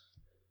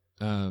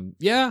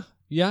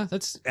 Yeah,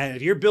 that's... And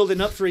if you're building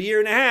up for a year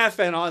and a half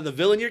and the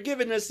villain you're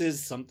giving us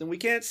is something we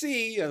can't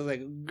see, I was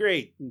like,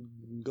 great,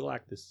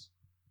 Galactus.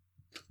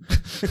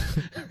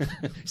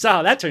 Saw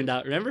how that turned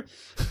out, remember?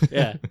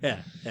 Yeah.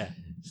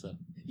 So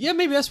yeah,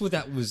 maybe that's what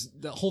that was.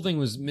 The whole thing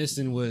was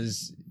missing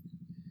was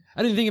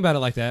I didn't think about it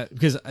like that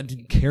because I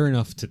didn't care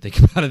enough to think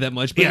about it that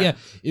much. But yeah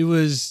it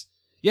was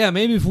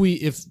maybe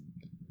if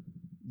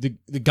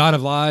the god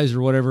of lies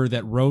or whatever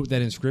that wrote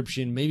that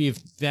inscription, maybe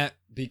if that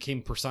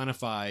became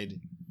personified.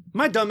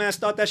 My dumbass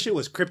thought that shit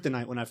was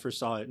kryptonite when I first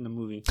saw it in the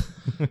movie.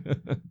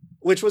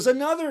 Which was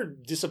another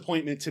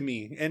disappointment to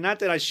me. And not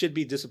that I should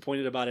be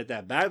disappointed about it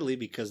that badly,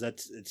 because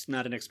it's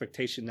not an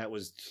expectation that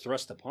was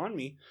thrust upon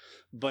me.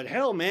 But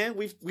hell, man,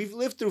 we've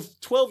lived through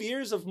 12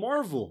 years of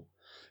Marvel.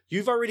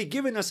 You've already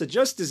given us a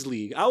Justice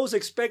League. I was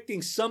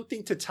expecting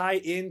something to tie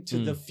into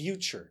the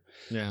future.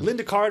 Yeah.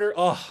 Linda Carter,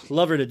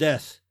 love her to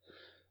death.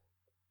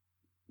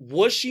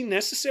 Was she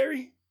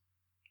necessary?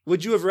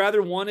 Would you have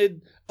rather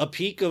wanted a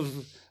peek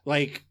of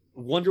like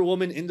Wonder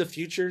Woman in the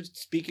future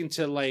speaking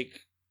to like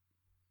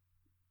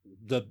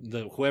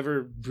the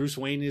whoever Bruce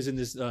Wayne is in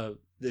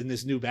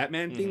this new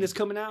Batman thing that's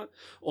coming out,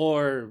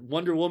 or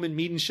Wonder Woman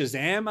meeting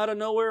Shazam out of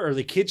nowhere, or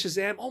the kid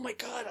Shazam? Oh my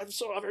God,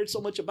 I've heard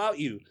so much about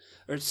you,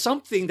 or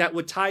something that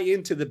would tie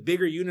into the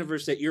bigger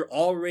universe that you're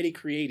already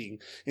creating,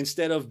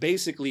 instead of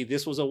basically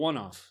this was a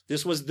one-off.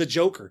 This was the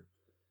Joker.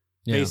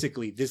 Yeah.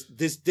 Basically, this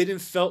didn't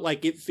felt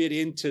like it fit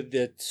into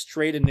the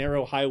straight and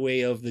narrow highway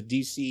of the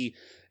DC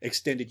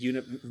extended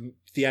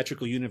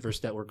theatrical universe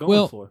that we're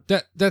going for.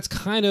 That's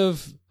kind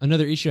of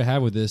another issue I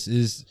have with this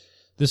is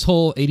this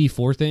whole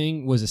 84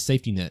 thing was a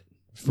safety net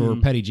for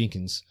Patty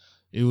Jenkins.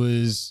 It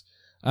was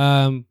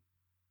it's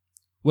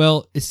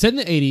set in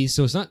the 80s,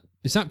 so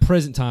it's not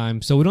present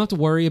time, so we don't have to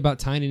worry about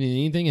tying in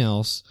anything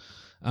else.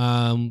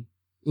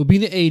 it'll be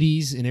in the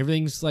 80s and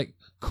everything's like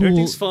cool.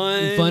 Everything's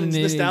fun, and it's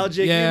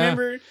nostalgic. Yeah. You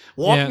remember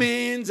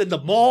Walkmans and the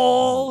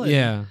mall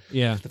and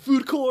yeah. the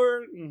food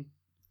court and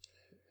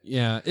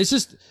Yeah. It's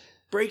just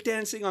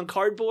breakdancing on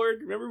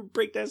cardboard. Remember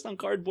breakdancing on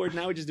cardboard?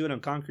 Now we just do it on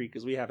concrete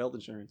because we have health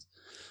insurance.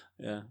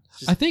 Yeah.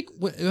 I think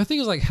it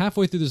was like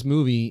halfway through this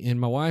movie, and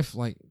my wife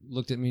like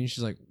looked at me and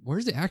she's like,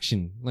 "Where's the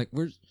action? Like,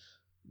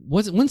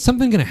 when's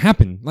something gonna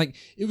happen?" Like,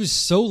 it was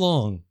so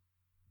long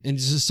and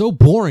just so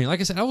boring.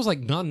 Like I said, I was like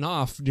nodding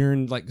off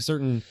during like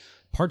certain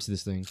parts of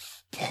this thing.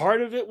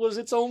 Part of it was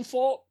its own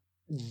fault.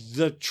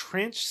 The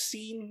trench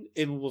scene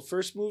in the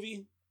first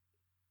movie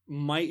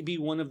might be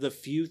one of the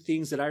few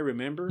things that I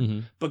remember.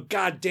 Mhm. But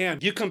goddamn,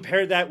 you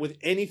compare that with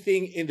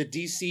anything in the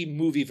DC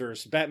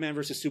movieverse, Batman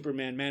versus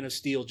Superman, Man of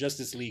Steel,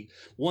 Justice League.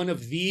 One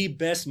of the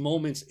best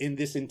moments in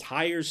this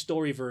entire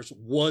storyverse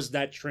was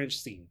that trench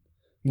scene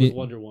with Yeah.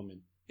 Wonder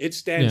Woman. It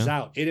stands Yeah.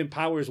 out. It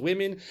empowers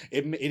women.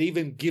 It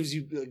even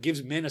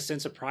gives men a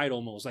sense of pride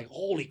almost. Like,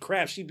 holy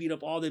crap, she beat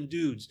up all them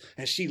dudes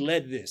and she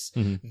led this.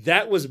 Mhm.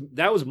 That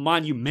was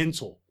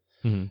monumental.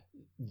 Mhm.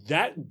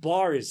 That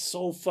bar is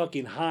so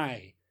fucking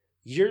high.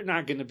 You're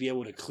not going to be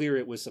able to clear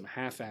it with some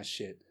half-ass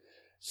shit.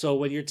 So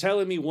when you're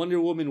telling me Wonder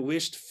Woman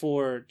wished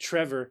for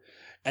Trevor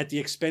at the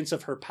expense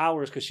of her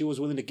powers because she was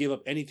willing to give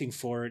up anything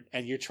for it,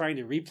 and you're trying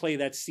to replay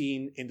that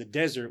scene in the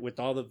desert with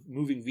all the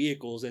moving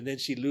vehicles, and then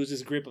she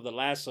loses grip of the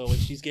lasso and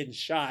she's getting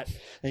shot,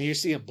 and you're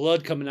seeing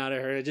blood coming out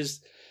of her, it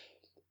just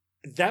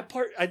that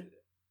part,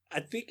 I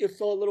think it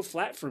fell a little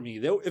flat for me.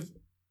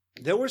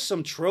 There were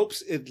some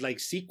tropes in like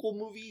sequel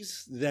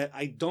movies that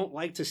I don't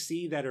like to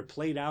see that are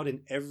played out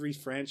in every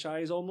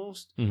franchise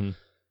almost. Mhm.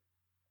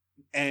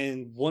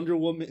 And Wonder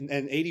Woman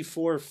and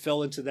 84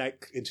 fell into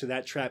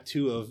that trap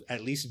too of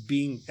at least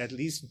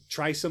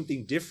try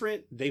something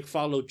different. They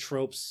followed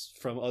tropes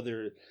from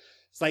other.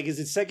 It's like, is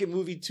it second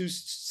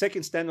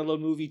standalone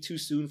movie too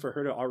soon for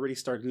her to already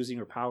start losing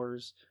her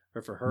powers,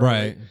 or for her,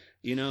 Right.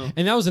 You know?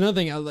 And that was another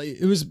thing.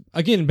 It was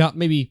again about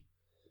maybe.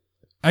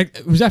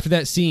 It was after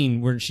that scene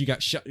where she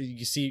got shot.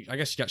 You see, I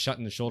guess she got shot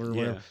in the shoulder or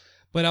whatever. Yeah.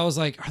 But I was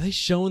like, are they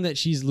showing that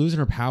she's losing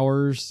her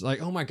powers?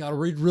 Like, oh my God, are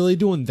we really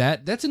doing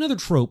that? That's another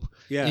trope.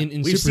 Yeah,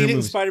 in we've superhero seen it in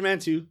movies. Spider-Man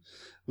 2.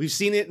 We've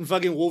seen it in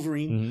fucking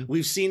Wolverine. Mhm.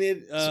 We've seen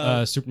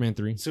it Superman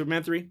 3.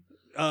 Superman 3.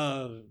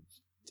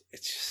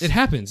 It's just, It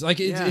happens. Like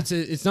Yeah.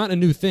 it's not a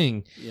new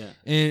thing. yeah.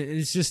 And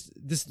it's just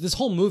this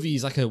whole movie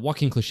is like a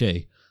walking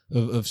cliche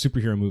of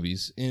superhero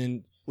movies.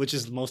 And Which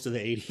is most of the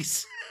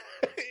 80s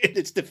in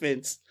its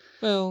defense.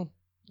 well,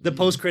 The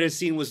post-credit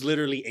scene was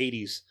literally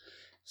 80s.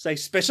 It's like,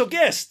 special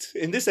guest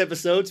in this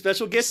episode,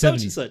 special guest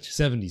such and such.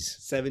 70s.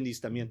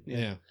 70s también.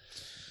 Yeah.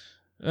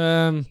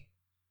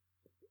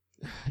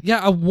 Yeah,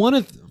 I want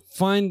to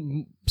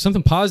find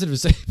something positive to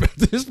say about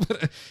this,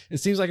 but it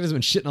seems like it has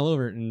been shitting all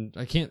over it, and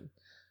I can't.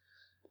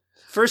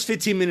 First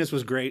 15 minutes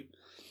was great.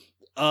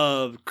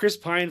 Chris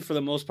Pine, for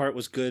the most part,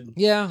 was good.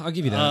 Yeah, I'll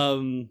give you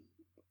that.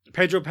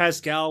 Pedro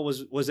Pascal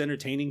was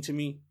entertaining to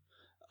me.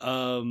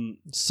 At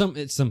some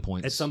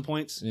points. At some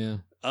points. Yeah.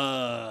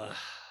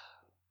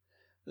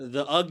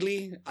 The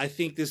Ugly, I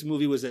think this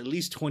movie was at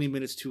least 20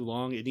 minutes too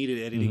long. It needed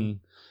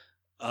editing.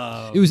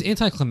 It was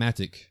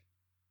anticlimactic.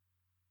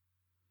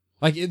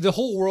 Like the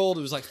whole world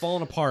was like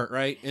falling apart,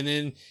 right? And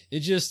then it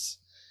just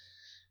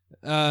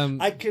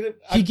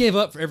he gave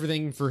up for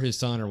everything for his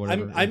son or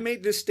whatever. I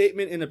made this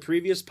statement in a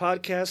previous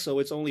podcast, so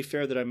it's only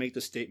fair that I make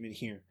the statement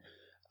here.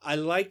 I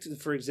liked,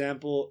 for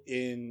example,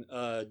 in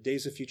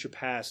Days of Future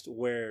Past,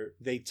 where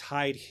they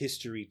tied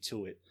history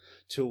to it,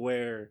 to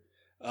where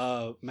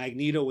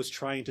Magneto was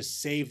trying to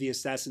save the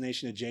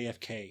assassination of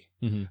JFK,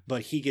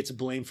 but he gets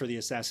blamed for the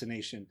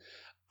assassination.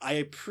 I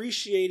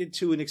appreciated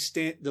to an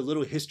extent the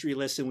little history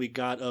lesson we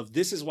got of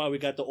this is why we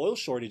got the oil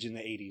shortage in the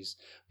 80s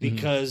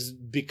because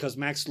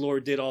Max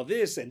Lord did all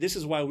this, and this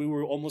is why we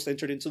were almost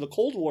entered into the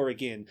Cold War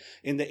again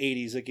in the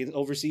 80s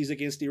overseas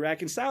against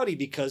Iraq and Saudi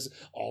because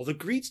all the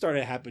greed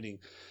started happening.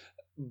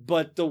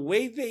 But the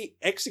way they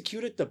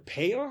executed the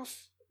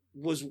payoff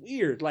was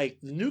weird. Like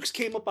the nukes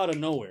came up out of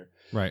nowhere.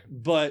 Right.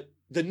 But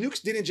the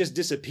nukes didn't just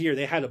disappear,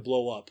 they had to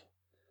blow up.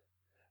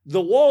 The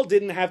wall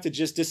didn't have to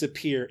just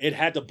disappear. It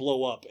had to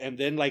blow up. And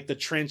then like the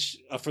trench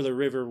for the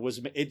river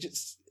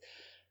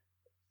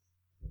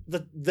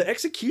the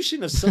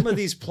execution of some of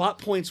these plot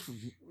points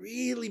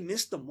really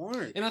missed the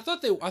mark. And I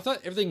thought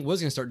everything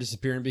was going to start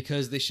disappearing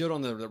because they showed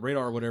on the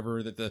radar or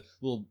whatever that the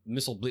little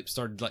missile blip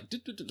started like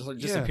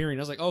disappearing.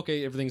 I was like,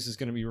 okay, everything's just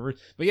going to be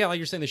reversed. But yeah, like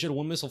you're saying, they showed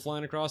one missile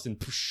flying across and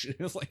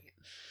it was like,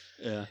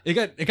 yeah,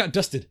 it got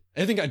dusted.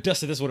 Everything got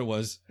dusted. That's what it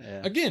was.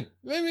 Yeah. Again,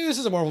 maybe this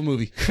is a Marvel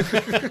movie.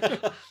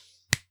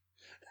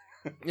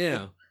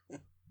 Yeah.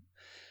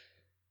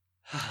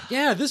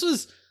 Yeah, this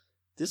was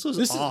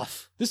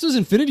off. This was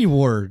Infinity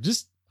War,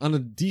 just on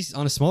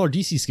a smaller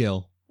DC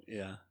scale.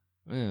 Yeah.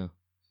 Yeah.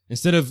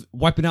 Instead of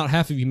wiping out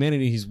half of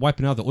humanity, he's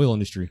wiping out the oil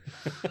industry.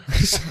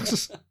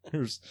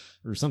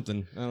 or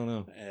something. I don't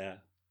know. Yeah.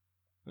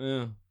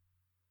 Yeah.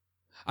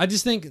 I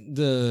just think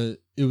the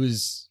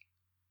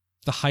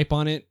hype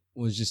on it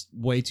was just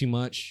way too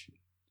much.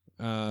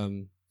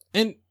 And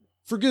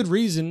for good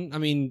reason. I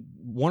mean,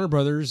 Warner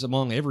Brothers,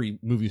 among every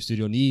movie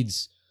studio,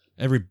 needs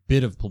every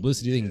bit of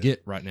publicity they can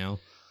get right now.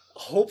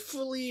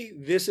 Hopefully,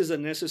 this is a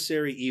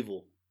necessary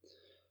evil.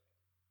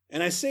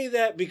 And I say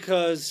that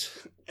because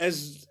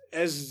as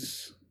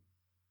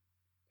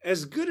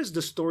good as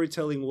the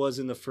storytelling was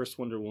in the first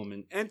Wonder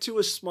Woman, and to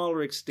a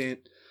smaller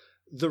extent,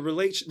 the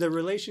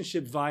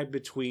relationship vibe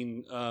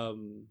between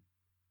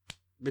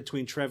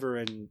Trevor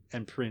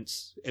and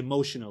Prince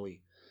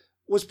emotionally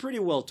was pretty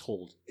well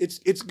told.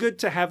 It's good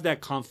to have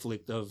that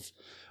conflict of,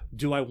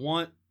 do I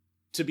want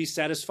to be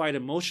satisfied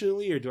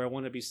emotionally, or do I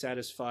want to be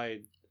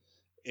satisfied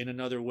in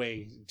another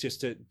way,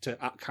 just to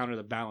counter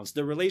the balance?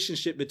 The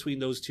relationship between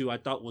those two, I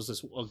thought, was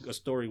a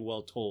story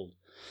well told.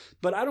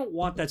 But I don't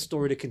want that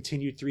story to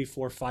continue 3,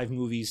 4, 5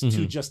 movies,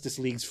 2 Justice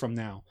Leagues from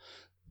now.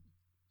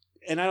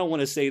 And I don't want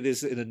to say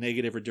this in a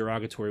negative or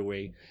derogatory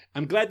way.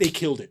 I'm glad they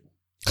killed it.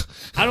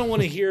 I don't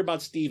want to hear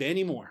about Steve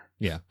anymore.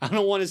 Yeah. I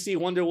don't want to see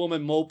Wonder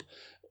Woman mope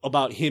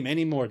about him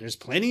anymore. There's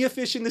plenty of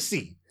fish in the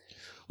sea.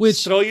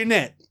 Which, throw your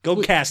net. Go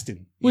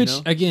casting.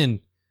 Again,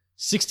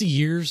 60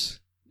 years,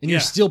 and you're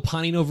still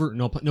pining over,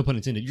 no pun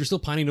intended, you're still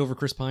pining over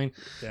Chris Pine.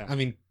 Yeah. I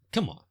mean,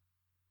 come on.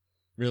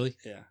 Really?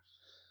 Yeah.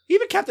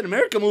 Even Captain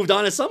America moved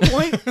on at some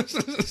point.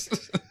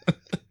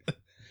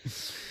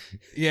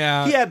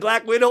 Yeah. He had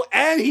Black Widow,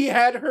 and he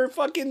had her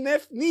fucking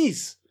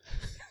niece.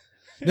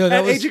 No,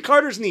 that was Agent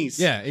Carter's niece.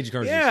 Yeah, Agent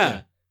Carter's niece.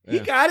 Yeah. He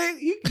got it.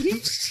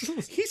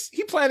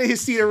 He planted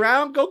his seed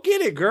around. Go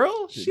get it,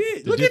 girl.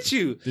 Shit, look at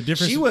you. The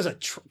difference. She was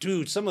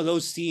dude. Some of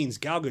those scenes,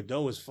 Gal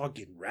Gadot was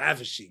fucking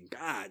ravishing.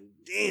 God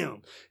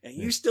damn. And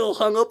you still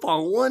hung up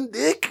on one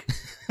dick?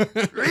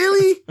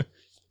 Really?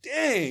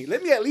 Dang.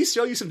 Let me at least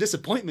show you some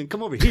disappointment.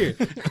 Come over here.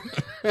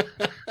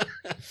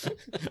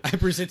 I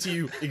present to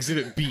you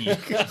Exhibit B.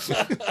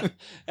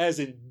 As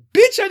in,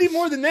 bitch, I need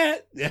more than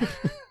that. Yeah.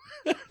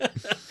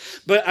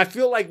 But I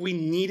feel like we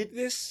needed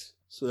this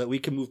so that we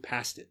can move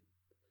past it.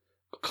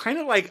 Kind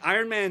of like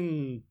Iron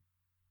Man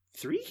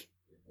 3.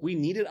 We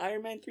needed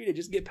Iron Man 3 to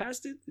just get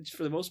past it.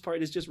 For the most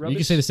part, it's just rubbish. You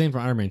can say the same for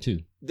Iron Man 2.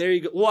 There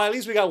you go. Well, at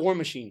least we got War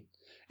Machine.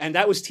 And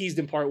that was teased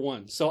in part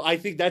 1. So I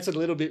think that's a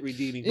little bit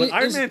redeeming. But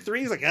Iron Man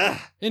 3 is like,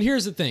 ah. And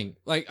here's the thing.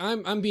 Like,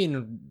 I'm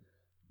being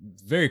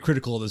very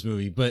critical of this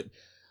movie, but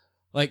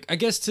like, I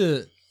guess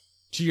to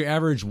your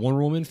average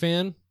Wonder Woman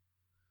fan,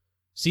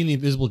 seeing the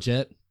invisible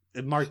jet,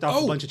 it marked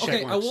off a bunch of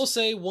check marks. I will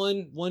say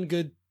one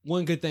good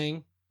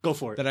thing. Go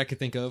for it. That I could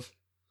think of,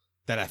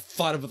 that I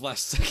thought of at the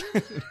last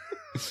second.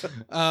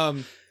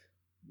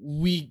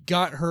 We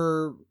got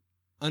her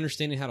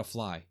understanding how to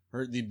fly,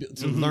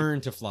 to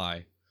learn to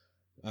fly.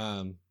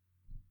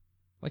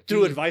 Like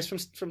through advice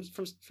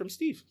from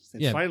Steve.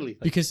 And yeah, finally,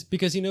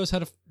 because he knows how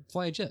to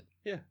fly a jet.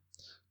 Yeah.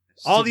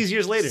 All these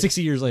years later.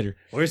 60 years later.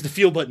 Where's the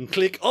fuel button?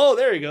 Click. Oh,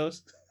 there he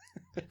goes.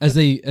 as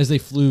they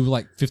flew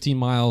like 15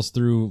 miles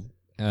through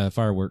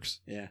fireworks.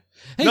 Yeah.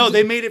 Hey, no,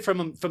 they made it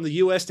from the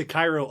U.S. to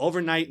Cairo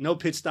overnight. No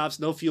pit stops.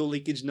 No fuel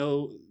leakage.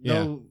 No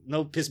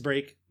piss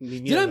break.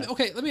 Let me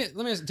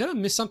ask. Did I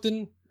miss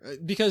something?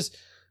 Because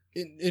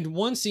in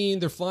one scene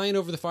they're flying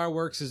over the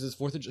fireworks as it's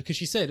 4th of July, because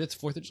she said it's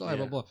 4th of July.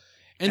 Blah blah.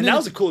 And that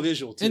was a cool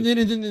visual too. And then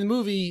in the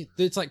movie,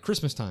 it's like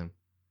Christmas time.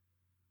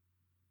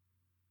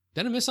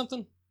 Did I miss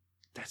something?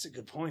 That's a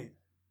good point.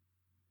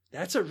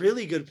 That's a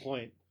really good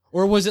point.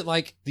 Or was it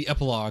like the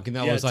epilogue and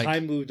that was like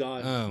time moved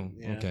on? Oh,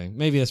 yeah. Okay.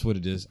 Maybe that's what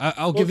it is.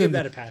 I'll give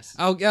that a pass.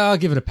 I'll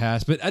give it a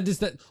pass. But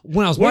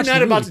when I was We're watching,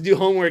 not about to do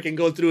homework and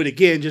go through it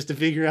again just to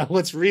figure out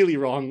what's really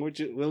wrong.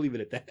 We'll leave it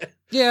at that.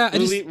 Yeah,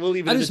 we'll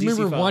leave it. I just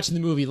remember watching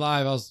the movie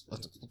live. I was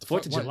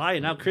 4th of July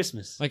and now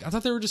Christmas. Like I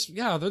thought they were just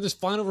they're just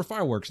flying over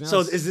fireworks. Now so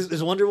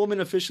is Wonder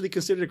Woman officially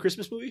considered a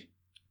Christmas movie?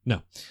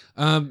 No.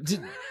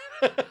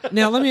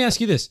 Now let me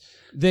ask you this: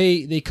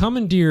 they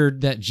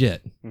commandeered that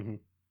jet. Mm-hmm.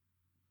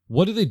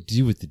 What do they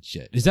do with the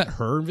jet? Is that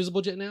her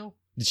invisible jet now?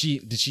 Did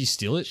she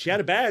steal it? She had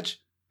a badge.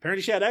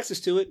 Apparently she had access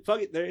to it.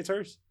 Fuck it. There, it's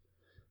hers.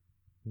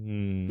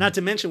 Not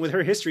to mention with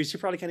her history, she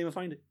probably can't even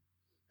find it.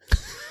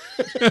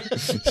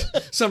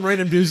 Some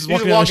random dude's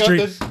walking down the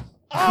street.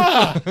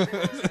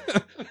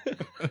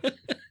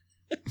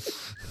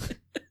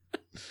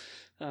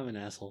 I'm an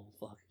asshole.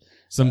 Fuck.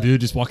 Some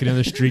dude just walking down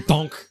the street.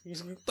 Donk.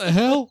 What the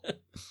hell?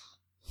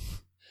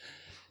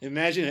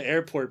 Imagine an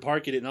airport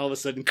parking it and all of a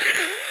sudden...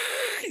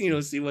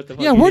 see what the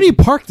fuck. Yeah, where do you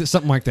park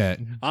something like that?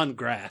 On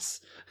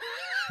grass.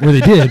 Where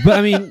they did. But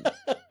I mean,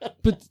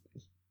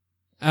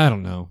 I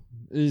don't know.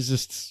 It's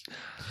just,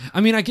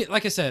 I mean, I get,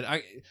 like I said,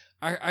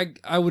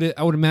 I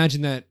would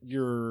imagine that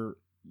your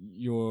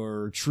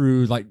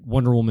true like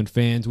Wonder Woman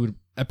fans would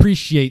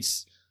appreciate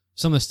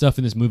some of the stuff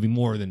in this movie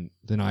more than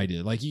I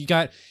did. Like you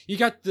got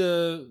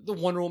the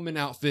Wonder Woman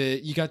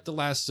outfit, you got the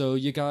lasso,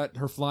 you got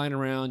her flying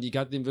around, you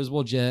got the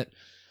invisible jet.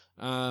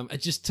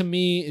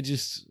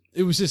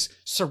 It was just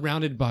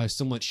surrounded by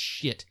so much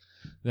shit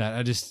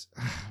that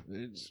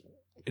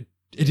it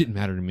didn't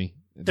matter to me.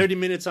 30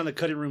 minutes on the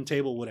cutting room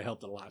table would have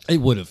helped a lot. It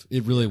would have.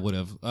 It really would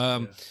have.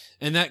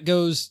 And that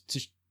goes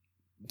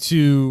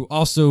to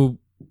also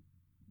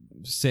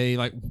say,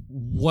 like,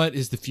 what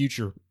is the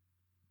future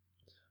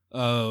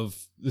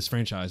of this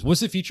franchise?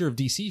 What's the future of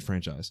DC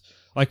franchise?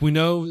 Like, we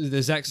know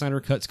the Zack Snyder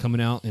cut's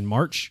coming out in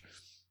March.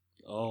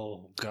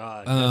 Oh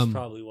God, that's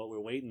probably what we're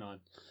waiting on.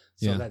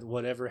 So Yeah. that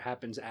whatever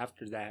happens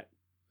after that,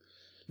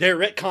 they're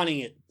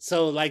retconning it.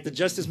 So like the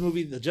Justice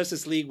movie, the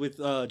Justice League with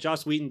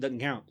Joss Whedon doesn't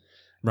count.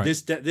 Right.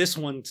 This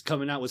one's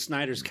coming out with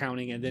Snyder's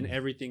counting, and then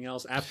everything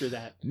else after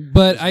that.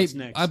 But is what's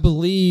next. I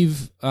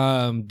believe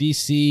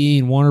DC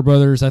and Warner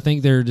Brothers, I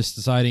think they're just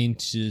deciding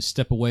to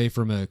step away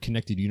from a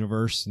connected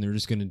universe, and they're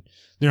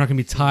not gonna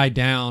be tied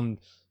down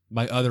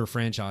by other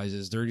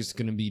franchises. They're just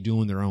gonna be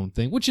doing their own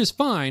thing, which is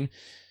fine.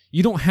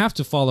 You don't have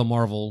to follow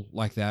Marvel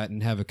like that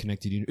and have a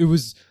connected universe. It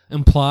was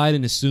implied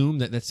and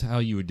assumed that that's how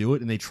you would do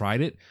it, and they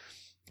tried it,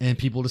 and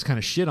people just kind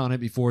of shit on it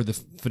before the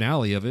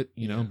finale of it,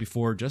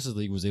 before Justice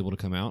League was able to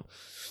come out.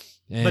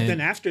 And But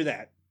then after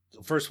that,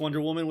 the first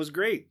Wonder Woman was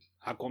great.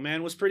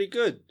 Aquaman was pretty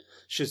good.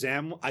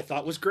 Shazam, I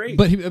thought, was great.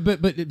 But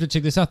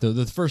check this out though.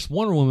 The first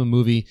Wonder Woman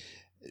movie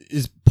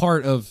is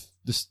part of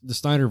the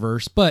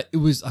Snyderverse, but it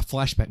was a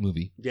flashback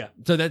movie. Yeah.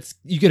 So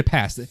you get a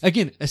pass.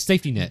 Again, a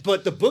safety net.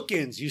 But the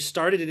bookends, you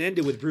started and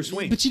ended with Bruce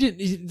Wayne. But it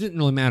didn't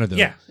really matter though.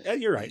 Yeah,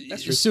 you're right.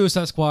 That's true.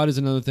 Suicide Squad is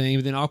another thing.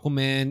 But then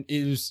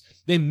Aquaman,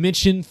 they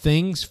mentioned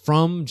things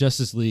from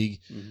Justice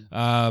League,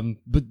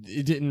 but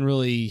it didn't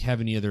really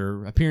have any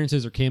other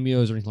appearances or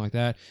cameos or anything like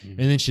that. And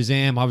then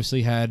Shazam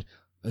obviously had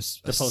a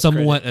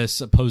somewhat a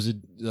supposed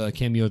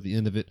cameo at the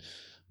end of it.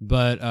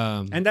 But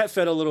and that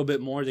fed a little bit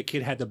more. The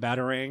kid had the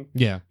Batarang.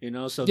 Yeah.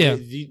 So Yeah.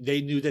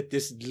 they knew that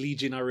this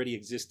Legion already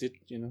existed,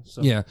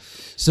 So yeah.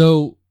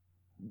 So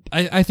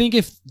I think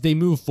if they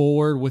move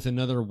forward with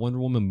another Wonder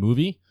Woman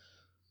movie,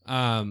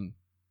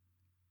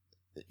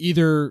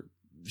 either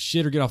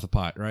shit or get off the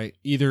pot, right?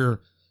 Either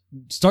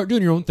start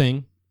doing your own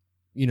thing,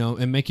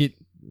 and make it,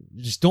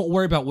 just don't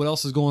worry about what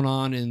else is going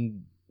on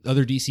in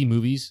other DC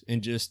movies,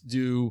 and just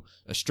do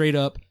a straight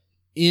up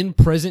in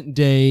present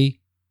day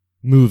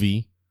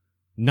movie,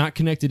 not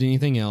connected to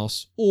anything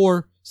else,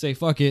 or say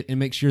fuck it and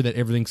make sure that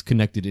everything's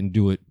connected and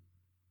do it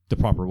the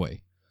proper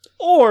way.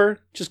 Or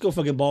just go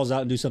fucking balls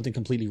out and do something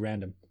completely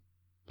random.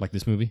 Like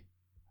this movie?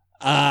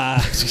 I'm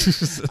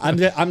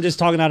just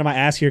talking out of my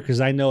ass here because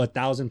I know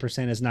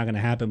 1,000% it's not going to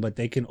happen, but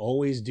they could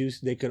always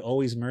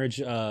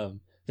merge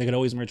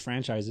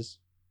franchises.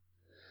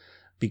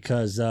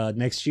 Because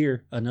next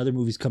year, another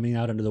movie's coming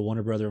out under the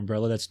Warner Brother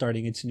umbrella that's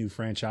starting its new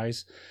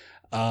franchise,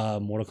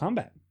 Mortal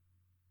Kombat.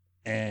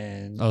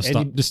 And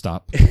stop! Just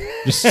stop!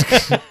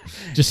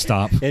 just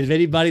stop! And if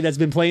anybody that's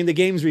been playing the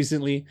games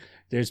recently,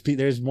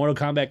 there's Mortal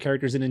Kombat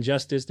characters in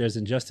Injustice. There's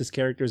Injustice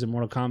characters in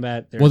Mortal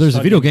Kombat. There's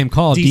a video game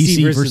called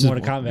DC versus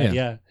Mortal Kombat.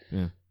 Yeah.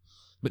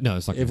 But no,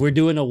 it's not. If we're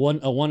doing a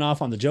one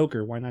off on the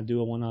Joker, why not do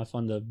a one off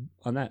on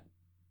that?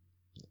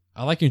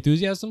 I like your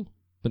enthusiasm,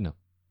 but no.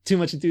 Too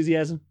much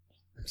enthusiasm.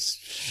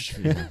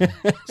 Something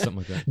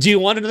like that. Do you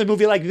want another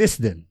movie like this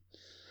then?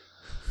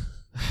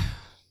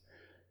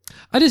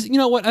 I just, you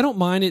know what? I don't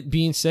mind it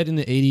being set in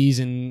the 80s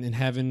and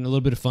having a little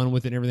bit of fun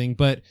with it and everything,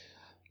 but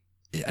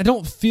I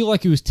don't feel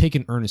like it was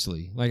taken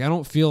earnestly. Like, I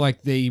don't feel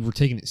like they were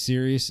taking it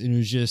serious, and it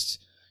was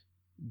just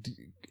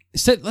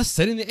let's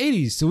set in the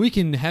 80s so we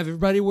can have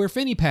everybody wear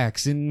fanny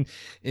packs and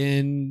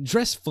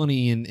dress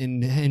funny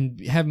and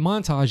have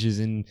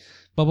montages and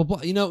blah blah blah.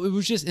 It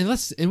was just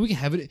and we can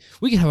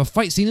have a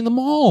fight scene in the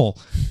mall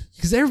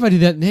because everybody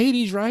did that in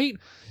the 80s, right?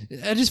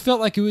 I just felt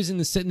like it was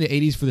set in the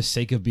 80s for the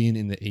sake of being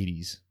in the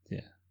 80s.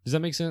 Yeah. Does that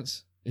make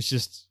sense? It's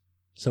just...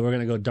 So we're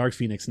going to go Dark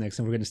Phoenix next,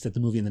 and we're going to set the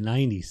movie in the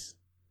 90s.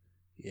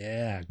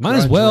 Yeah. Might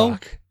as well.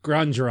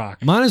 Grunge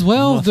rock. Might as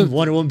well.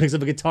 Wonder Woman picks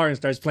up a guitar and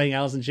starts playing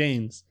Alice in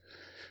Chains.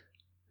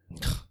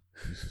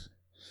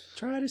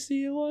 Try to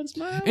see it once,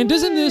 my And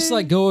doesn't way. this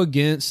go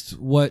against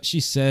what she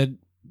said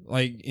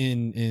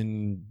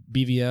in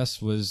BVS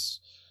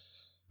was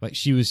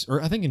she was,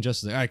 or I think in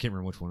Justice League, I can't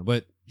remember which one,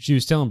 but she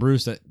was telling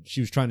Bruce that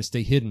she was trying to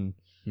stay hidden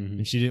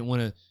and she didn't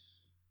want to,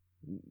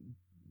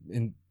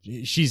 and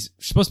she's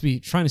supposed to be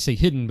trying to stay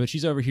hidden, but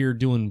she's over here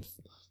doing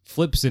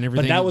flips and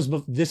everything.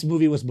 But this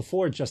movie was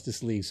before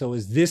Justice League, so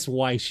is this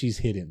why she's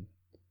hidden?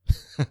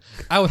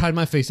 I would hide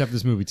my face after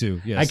this movie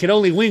too. Yes. I could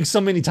only wink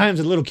so many times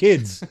at little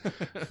kids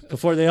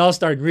before they all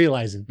start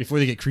realizing. Before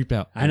they get creeped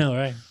out. I know,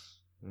 right?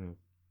 Mm.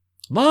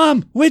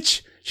 Mom,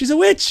 witch! She's a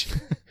witch!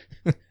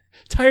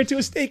 Tie her to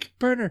a stake,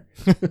 burn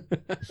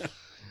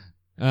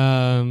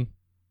her.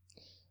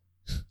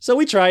 So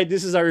we tried.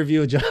 This is our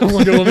review of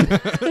Wonder Woman.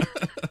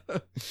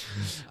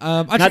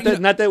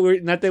 Not that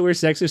we're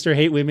sexist or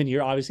hate women.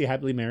 You're obviously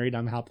happily married.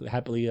 I'm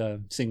happily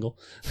single.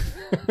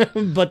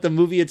 But the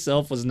movie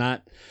itself was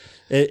not.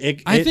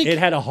 It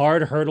had a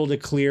hard hurdle to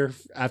clear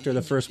after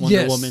the first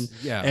Wonder Woman.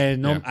 Yeah.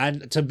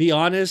 And to be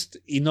honest,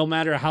 no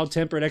matter how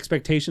tempered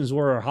expectations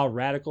were or how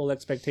radical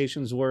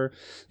expectations were,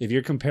 if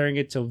you're comparing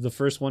it to the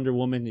first Wonder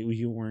Woman,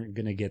 you weren't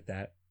gonna get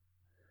that.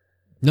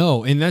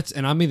 No, and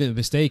I made the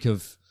mistake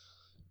of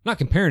not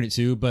comparing it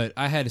to, but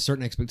I had a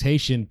certain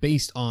expectation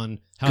based on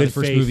how Good the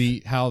first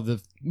faith.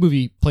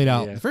 movie played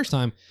out Yeah. the first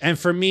time. And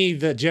for me,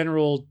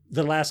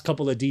 the last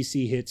couple of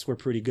DC hits were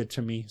pretty good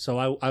to me.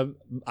 So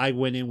I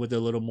went in with a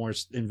little more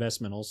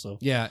investment also.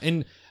 Yeah,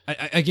 and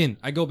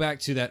I go back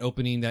to that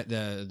opening, that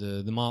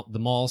the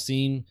mall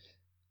scene.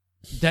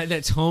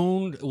 That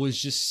tone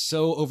was just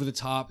so over the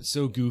top,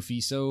 so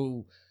goofy,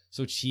 so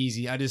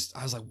cheesy. I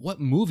was like, what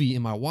movie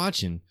am I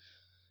watching?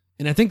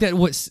 And I think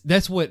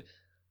that's what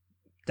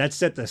That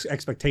set the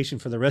expectation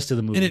for the rest of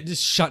the movie. and it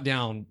just shut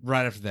down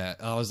right after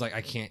that. I was like,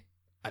 I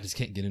just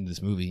can't get into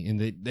this movie. And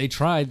they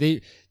tried.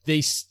 They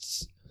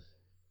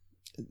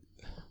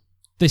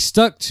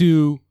stuck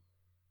to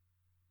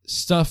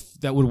stuff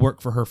that would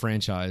work for her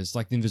franchise,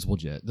 like the Invisible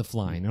Jet, the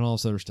flying, and all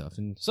this other stuff.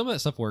 And some of that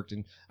stuff worked,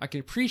 and I can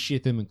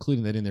appreciate them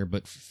including that in there.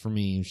 But for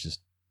me, it's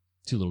just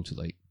too little, too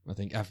late. I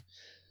think I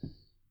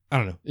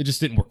don't know. It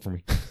just didn't work for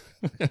me.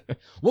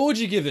 What would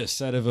you give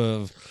this out of a?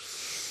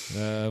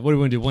 What do we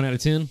want to do? 1 out of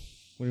 10?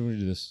 What do we want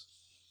to do this?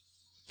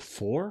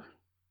 4?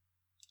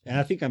 And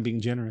I think I'm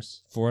being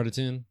generous. 4 out of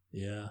 10?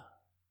 Yeah.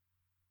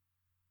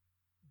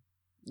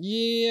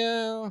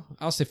 Yeah,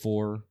 I'll say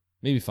 4,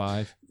 maybe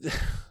 5,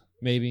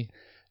 maybe.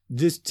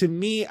 This, to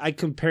me, I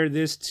compare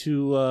this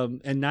to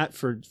and not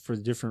for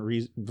different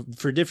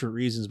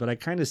reasons, but I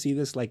kind of see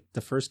this like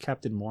the first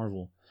Captain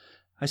Marvel.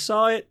 I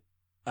saw it.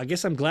 I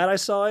guess I'm glad I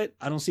saw it.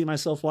 I don't see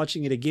myself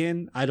watching it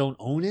again. I don't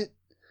own it.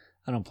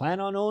 I don't plan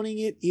on owning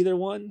it, either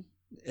one.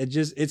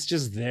 It's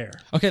just there.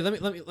 Okay,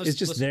 let's It's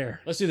just there.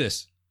 Let's do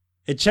this.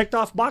 It checked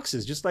off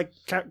boxes just like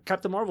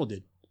Captain Marvel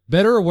did.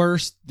 Better or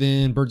worse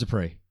than Birds of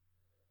Prey?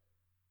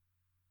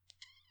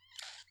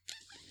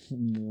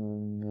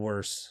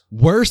 Worse.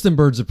 Worse than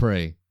Birds of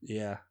Prey.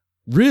 Yeah.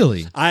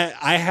 Really?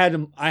 I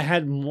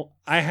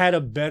had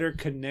a better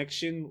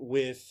connection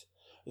with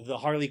the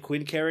Harley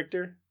Quinn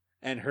character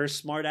and her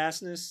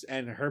smartassness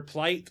and her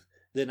plight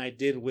than I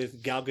did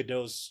with Gal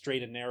Gadot's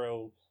straight and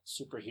narrow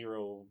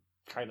superhero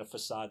kind of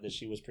facade that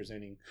she was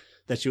presenting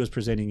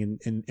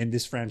in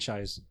this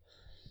franchise.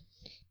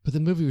 But the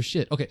movie was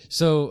shit. Okay,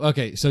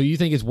 so you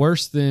think it's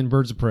worse than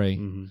Birds of Prey?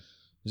 Mm-hmm.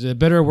 Is it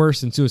better or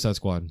worse than Suicide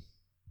Squad?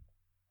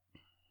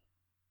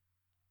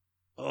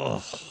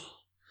 Oh,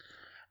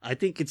 I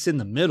think it's in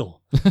the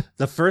middle.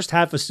 The first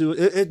half of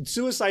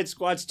Suicide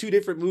Squad's 2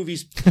 different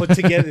movies put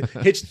together,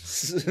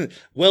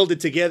 welded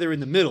together in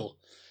the middle.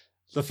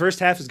 The first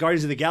half is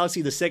Guardians of the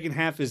Galaxy. The second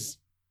half is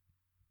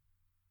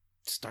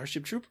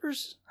Starship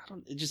Troopers.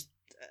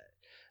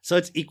 So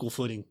it's equal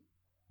footing.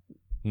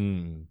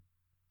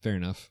 Fair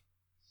enough.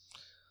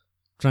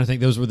 I'm trying to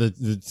think. Those were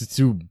the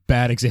 2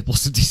 bad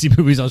examples of DC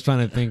movies. I was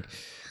trying to think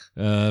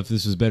if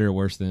this was better or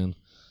worse than.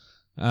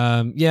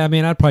 Yeah, I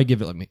mean, I'd probably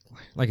give it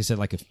like I said,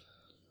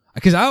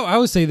 because I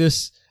would say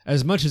this,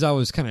 as much as I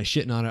was kind of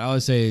shitting on it, I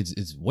would say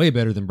it's way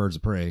better than Birds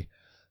of Prey,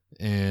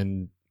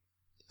 and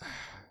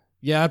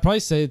yeah, I'd probably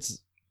say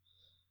it's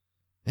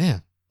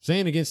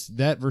saying against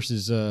that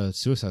versus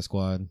Suicide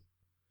Squad.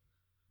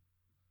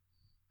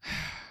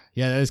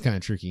 Yeah, that is kind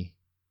of tricky.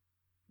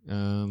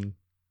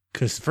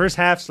 Because the first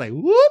half's like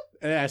whoop,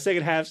 and the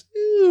second half's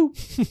ooh.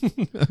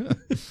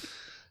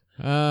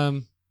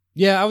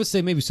 Yeah, I would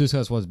say maybe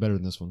Suicide Squad is better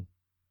than this one.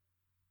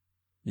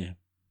 Yeah,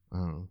 I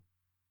don't know.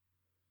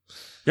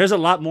 There's a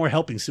lot more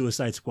helping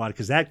Suicide Squad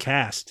because that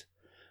cast.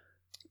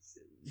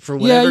 For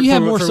whatever, you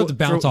have more stuff to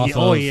bounce off of.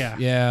 Oh yeah,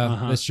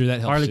 That's true. That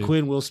helps. Harley too.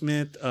 Quinn, Will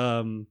Smith.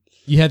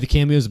 You had the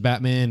cameos of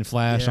Batman and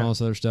Flash and all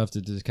this other stuff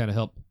to kind of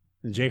help.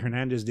 And Jay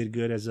Hernandez did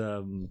good as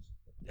El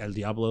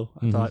Diablo.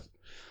 I thought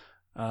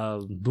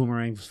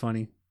Boomerang was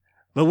funny.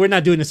 But we're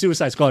not doing the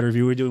Suicide Squad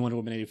review. We're doing Wonder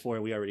Woman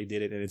 84. We already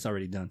did it, and it's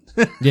already done.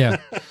 Yeah.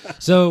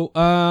 So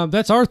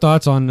that's our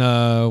thoughts on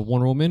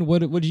Wonder Woman.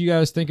 What did you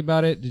guys think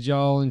about it? Did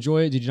y'all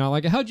enjoy it? Did you not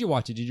like it? How'd you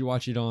watch it? Did you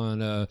watch it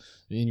on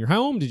in your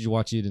home? Did you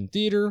watch it in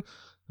theater?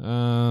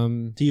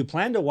 Do you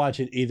plan to watch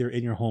it either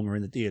in your home or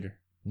in the theater?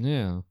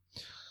 Yeah.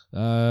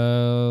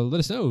 Let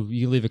us know.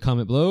 You can leave a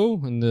comment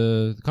below in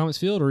the comments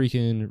field, or you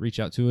can reach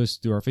out to us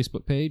through our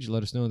Facebook page.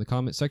 Let us know in the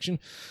comment section.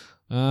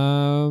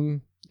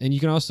 And you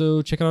can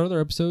also check out our other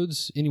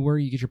episodes anywhere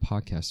you get your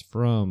podcasts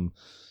from.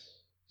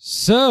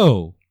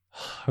 So,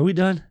 are we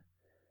done?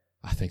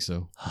 I think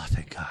so. Oh,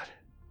 thank God.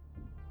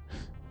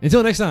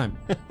 Until next time,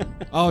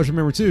 always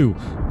remember to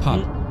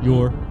pop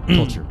your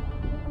culture.